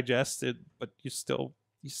hard to digest it, but you still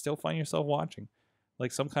find yourself watching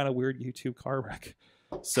like some kind of weird YouTube car wreck.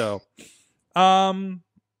 So, other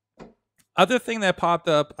thing that popped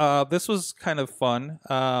up, this was kind of fun.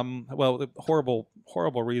 Well, horrible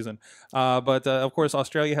reason. But of course,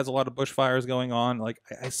 Australia has a lot of bushfires going on. Like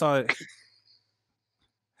I saw it.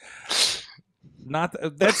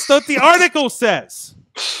 That's what the article says.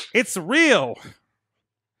 It's real.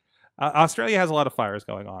 Australia has a lot of fires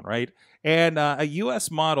going on, right? And a U.S.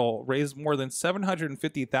 model raised more than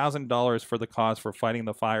 $750,000 for the cause for fighting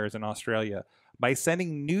the fires in Australia by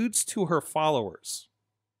sending nudes to her followers.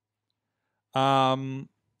 So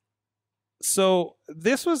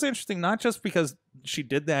this was interesting, not just because she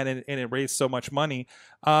did that and it raised so much money.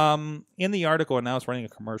 In the article, and now it's running a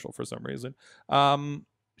commercial for some reason.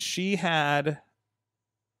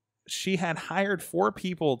 She had hired 4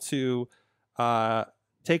 people to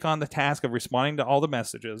take on the task of responding to all the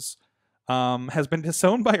messages. Has been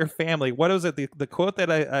disowned by her family. What is it? The quote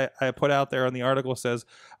that I put out there on the article says,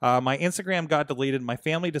 my Instagram got deleted, my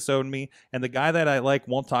family disowned me, and the guy that I like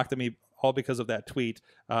won't talk to me, all because of that tweet.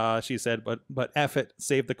 She said, but F it,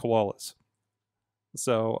 save the koalas.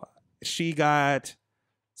 So she got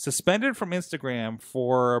suspended from Instagram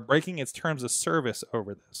for breaking its terms of service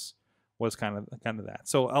over this. Was kind of that.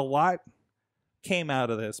 So a lot came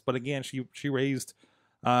out of this, but again, she raised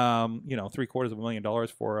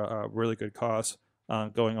 $750,000 for a really good cause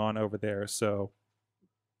going on over there. So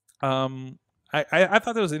I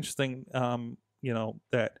thought that was interesting.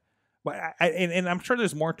 That, and I'm sure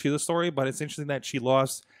there's more to the story, but it's interesting that she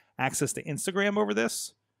lost access to Instagram over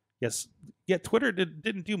this. Yes, yet Twitter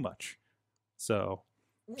didn't do much. So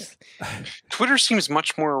Twitter seems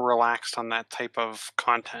much more relaxed on that type of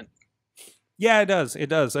content. Yeah, it does. It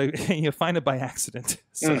does. You find it by accident.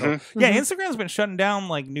 So yeah, Instagram's been shutting down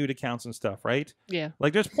like nude accounts and stuff, right? Yeah.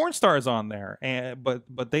 Like there's porn stars on there, but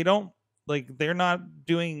they don't they're not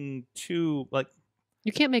doing too like.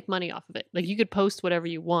 You can't make money off of it. Like you could post whatever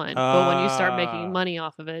you want, but when you start making money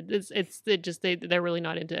off of it, they're really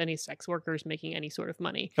not into any sex workers making any sort of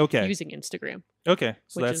money. Okay. Using Instagram. Okay,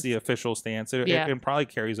 so that's the official stance. It probably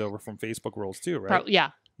carries over from Facebook rules too, right?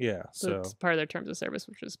 Yeah. Yeah. So it's part of their terms of service,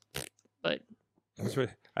 which is. But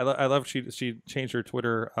I love she changed her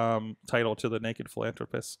Twitter title to the Naked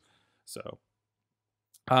Philanthropist. So,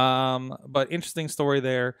 but interesting story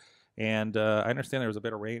there, and I understand there was a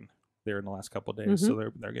bit of rain there in the last couple of days, so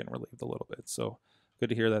they're getting relieved a little bit. So good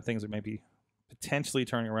to hear that things are maybe potentially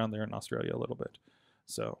turning around there in Australia a little bit.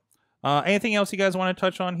 So, anything else you guys want to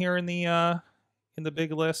touch on here in the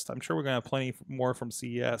big list? I'm sure we're gonna have plenty more from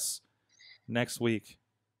CES next week.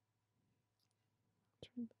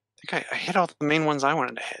 I think I hit all the main ones I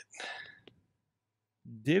wanted to hit.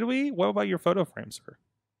 Did we? What about your photo frame, sir?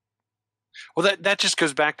 Well, that just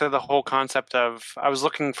goes back to the whole concept of I was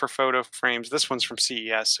looking for photo frames. This one's from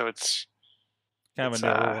CES, so it's kind of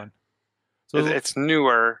another one. So It's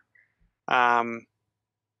newer.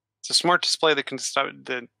 It's a smart display that can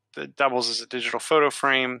that doubles as a digital photo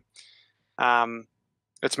frame.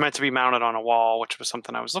 It's meant to be mounted on a wall, which was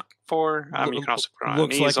something I was looking for. You can also put it on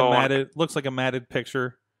an easel. Looks like a matted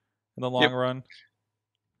picture in the long run.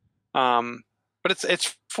 But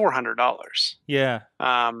it's $400. Yeah.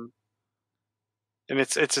 And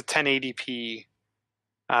it's a 1080p.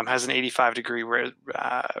 Has an 85-degree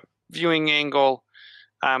viewing angle.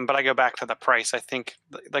 But I go back to the price. I think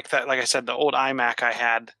like I said, the old iMac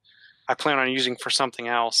I plan on using for something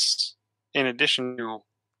else in addition to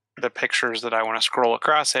the pictures that I want to scroll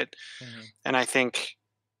across it. Mm-hmm. And I think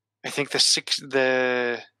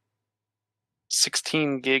the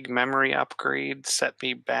 16 gig memory upgrade set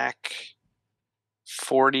me back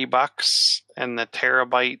 $40, and the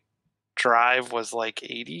terabyte drive was like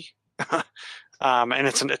 80. And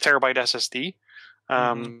it's a terabyte SSD.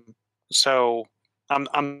 So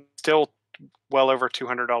I'm still well over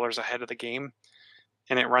 $200 ahead of the game,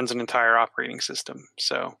 and it runs an entire operating system.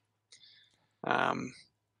 So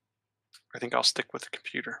I think I'll stick with the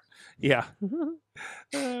computer. Yeah.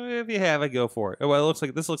 If you have it, go for it. Well,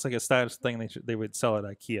 this looks like a stylish thing they would sell at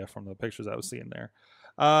IKEA from the pictures I was seeing there.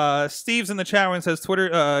 Steve's in the chat room says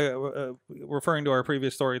Twitter, referring to our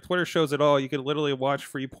previous story, Twitter shows it all. You could literally watch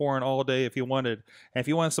free porn all day if you wanted. And if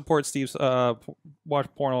you want to support Steve's watch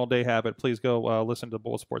porn all day habit, please go listen to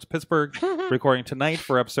Bull Sports Pittsburgh, recording tonight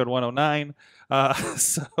for episode 109.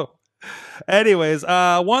 So anyways,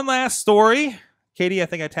 one last story. Katie, I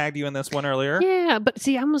think I tagged you in this one earlier. Yeah, but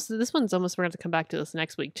see, this one's almost, we're going to come back to this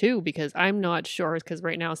next week too, because I'm not sure, because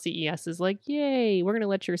right now CES is like, yay, we're going to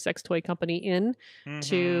let your sex toy company in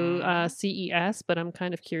to CES, but I'm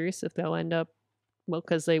kind of curious if they'll end up, well,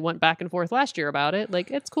 because they went back and forth last year about it.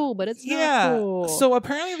 Like, it's cool, but it's not cool. So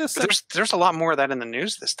apparently there's a lot more of that in the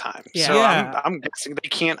news this time. Yeah. So I'm guessing they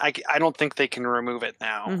can't. I don't think they can remove it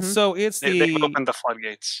now. So it's they opened the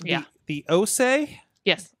floodgates. The OSE.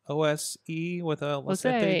 Yes. OSE with a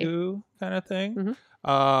Lasete goo kind of thing.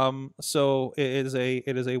 So it is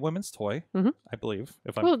a women's toy, I believe.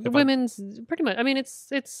 Women's pretty much. I mean, it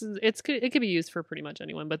could be used for pretty much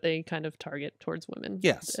anyone, but they kind of target towards women.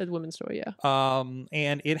 Yes, a women's toy. Yeah.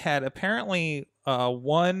 And it had apparently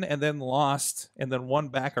won and then lost and then won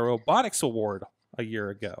back a robotics award a year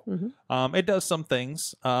ago. It does some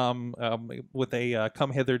things with a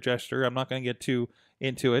come hither gesture. I'm not going to get too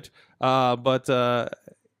into it, but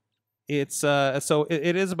it's so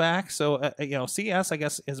it is back. So CES, I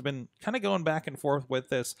guess, has been kind of going back and forth with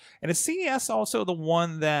this. And is CES also the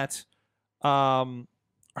one that are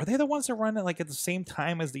they the ones that run it like at the same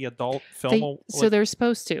time as the adult film? So they're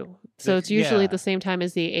supposed to. So it's usually at the same time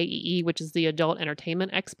as the AEE, which is the Adult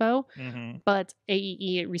Entertainment Expo. But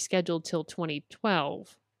AEE rescheduled till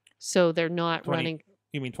 2012. So they're not running.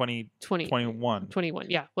 You mean 2021? 21,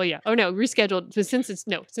 yeah. Well, yeah. Oh, no, rescheduled. So since it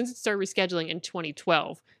started rescheduling in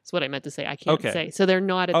 2012, is what I meant to say. I can't say. So they're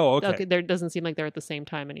not at, okay. There doesn't seem like they're at the same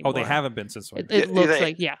time anymore. Oh, they haven't been since. It looks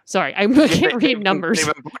like, sorry. I can't read numbers.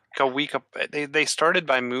 They've been like a week up. They started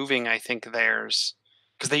by moving, I think, theirs.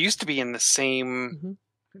 Because they used to be in the same...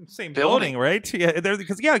 Same building, right? Yeah,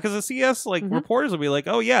 because the CS reporters will be like,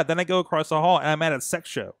 oh yeah, then I go across the hall and I'm at a sex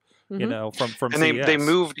show. From and CES.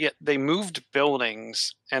 they moved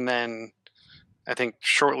buildings, and then I think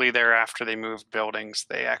shortly thereafter they moved buildings.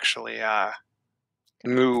 They actually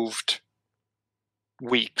moved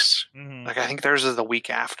weeks. Like I think theirs is the week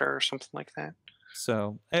after or something like that.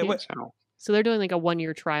 So they're doing like a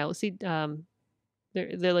 1-year trial. See, they're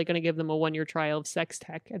like going to give them a 1-year trial of sex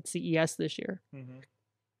tech at CES this year.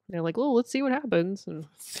 They're like, well, let's see what happens. And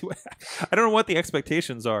I don't know what the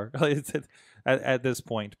expectations are at this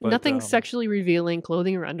point. But, nothing sexually revealing,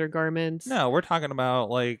 clothing or undergarments. No, we're talking about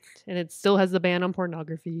like... And it still has the ban on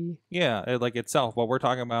pornography. Yeah, itself. But we're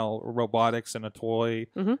talking about robotics and a toy,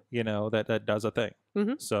 that does a thing.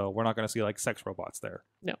 So we're not going to see like sex robots there.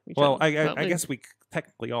 No. Well, I guess we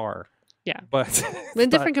technically are. Yeah, but in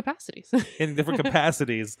different capacities. In different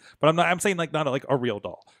capacities, but I'm saying like not like a real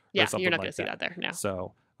doll. Yeah, you're not going to see that there. No.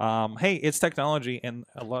 So, hey, it's technology, and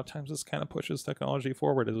a lot of times this kind of pushes technology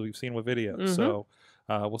forward, as we've seen with videos. So,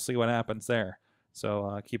 we'll see what happens there.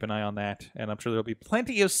 So, keep an eye on that, and I'm sure there'll be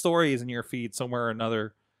plenty of stories in your feed somewhere or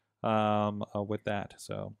another with that.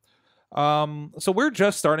 So. So we're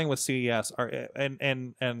just starting with CES,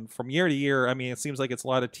 and from year to year, I mean, it seems like it's a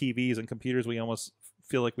lot of TVs and computers we almost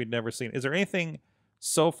feel like we'd never seen. Is there anything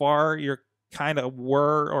so far you're kind of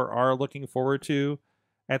were or are looking forward to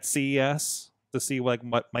at CES to see like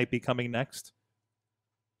what might be coming next?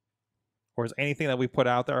 Or is anything that we put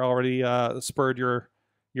out there already spurred your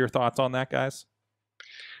thoughts on that, guys?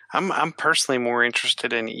 I'm personally more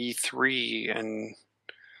interested in E3 and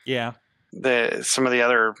Yeah. some of the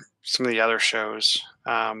other shows.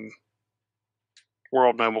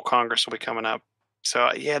 World Mobile Congress will be coming up.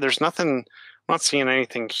 So yeah, there's nothing. I'm not seeing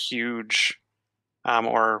anything huge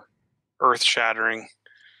or earth shattering.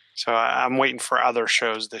 So I'm waiting for other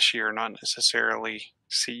shows this year, not necessarily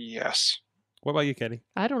CES. What about you, Katie?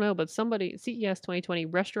 I don't know, but somebody CES 2020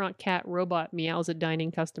 restaurant cat robot meows at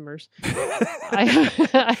dining customers.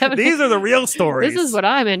 I haven't, These are the real stories. This is what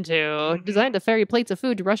I'm into. Designed to ferry plates of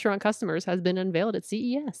food to restaurant customers has been unveiled at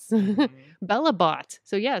CES. BellaBot.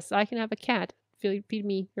 So yes, I can have a cat feed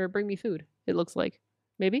me or bring me food. It looks like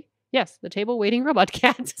maybe. Yes, the table waiting robot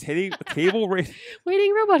cat. Table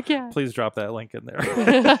waiting robot cat. Please drop that link in there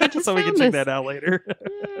so we can check that out later.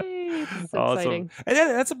 Yay, it's Awesome. exciting. And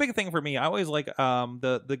that's a big thing for me. I always like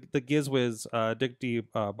the GizWiz Dick D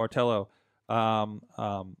Bartello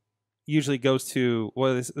usually goes to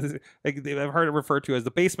I've heard it referred to as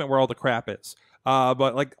the basement where all the crap is.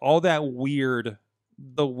 But like all that weird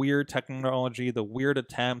technology, the weird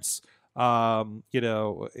attempts. That's kind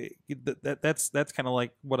of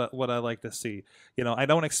like what I like to see. I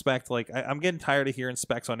don't expect I'm getting tired of hearing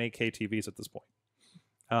specs on 8K TVs at this point,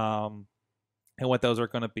 and what those are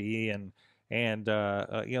going to be, and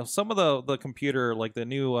some of the computer, like the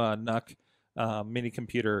new NUC mini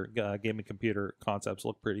computer gaming computer concepts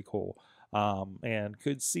look pretty cool, and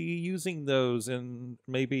could see using those in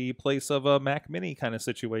maybe place of a Mac Mini kind of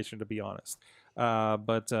situation, to be honest.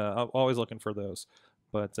 But I'm always looking for those.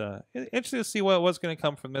 But interesting to see what's going to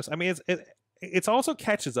come from this. I mean, it's also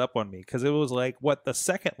catches up on me because it was like the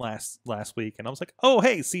second last week, and I was like, oh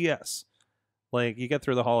hey, CS. Like you get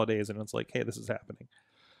through the holidays, and it's like, hey, this is happening.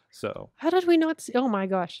 So how did we not see? Oh my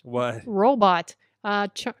gosh! What robot?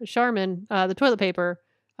 Charmin, the toilet paper.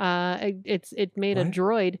 It made a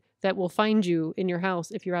droid that will find you in your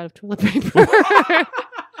house if you're out of toilet paper.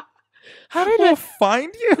 How did it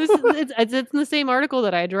find you? It's in the same article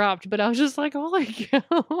that I dropped, but I was just like, holy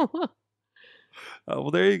cow.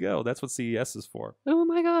 Well, there you go. That's what CES is for. Oh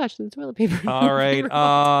my gosh, the toilet paper. All right.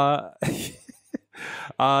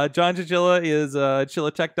 John Chilla is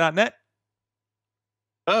chillatech.net.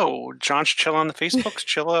 Oh, John's Chilla on the Facebooks,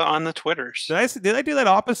 Chilla on the Twitters. Did I do that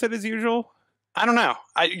opposite as usual? I don't know.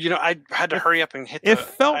 I had to hurry up and hit. It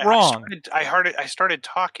felt wrong. I started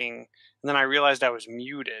talking, and then I realized I was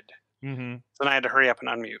muted. Mm-hmm. Then I had to hurry up and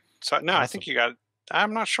unmute. So no, awesome. I think you got it.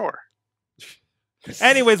 I'm not sure.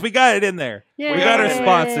 Anyways, we got it in there. Yay. We got our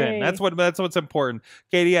spots in. That's what's important.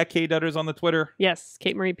 Katie at Dudders on the Twitter. Yes,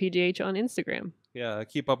 Kate Marie PGH on Instagram. Yeah,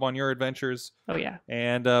 keep up on your adventures. Oh yeah.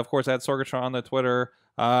 And of course at Sorgatron on the Twitter.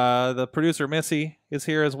 The producer Missy is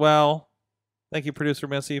here as well. Thank you, producer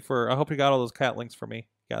Missy, I hope you got all those cat links for me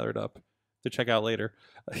gathered up to check out later.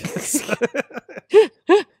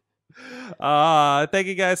 Thank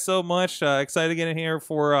you guys so much. Excited to get in here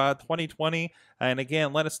for 2020. And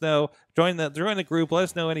again, let us know. Join the group. Let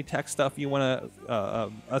us know any tech stuff you want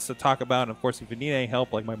us to talk about. And of course, if you need any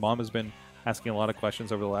help, like my mom has been asking a lot of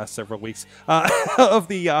questions over the last several weeks of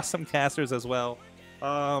the awesome casters as well.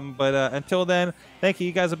 But until then, thank you.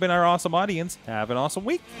 You guys have been our awesome audience. Have an awesome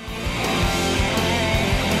week.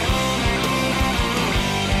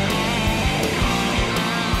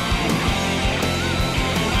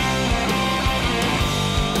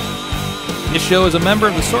 This show is a member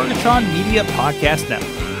of the Sorgatron Media Podcast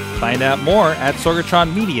Network. Find out more at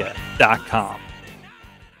sorgatronmedia.com.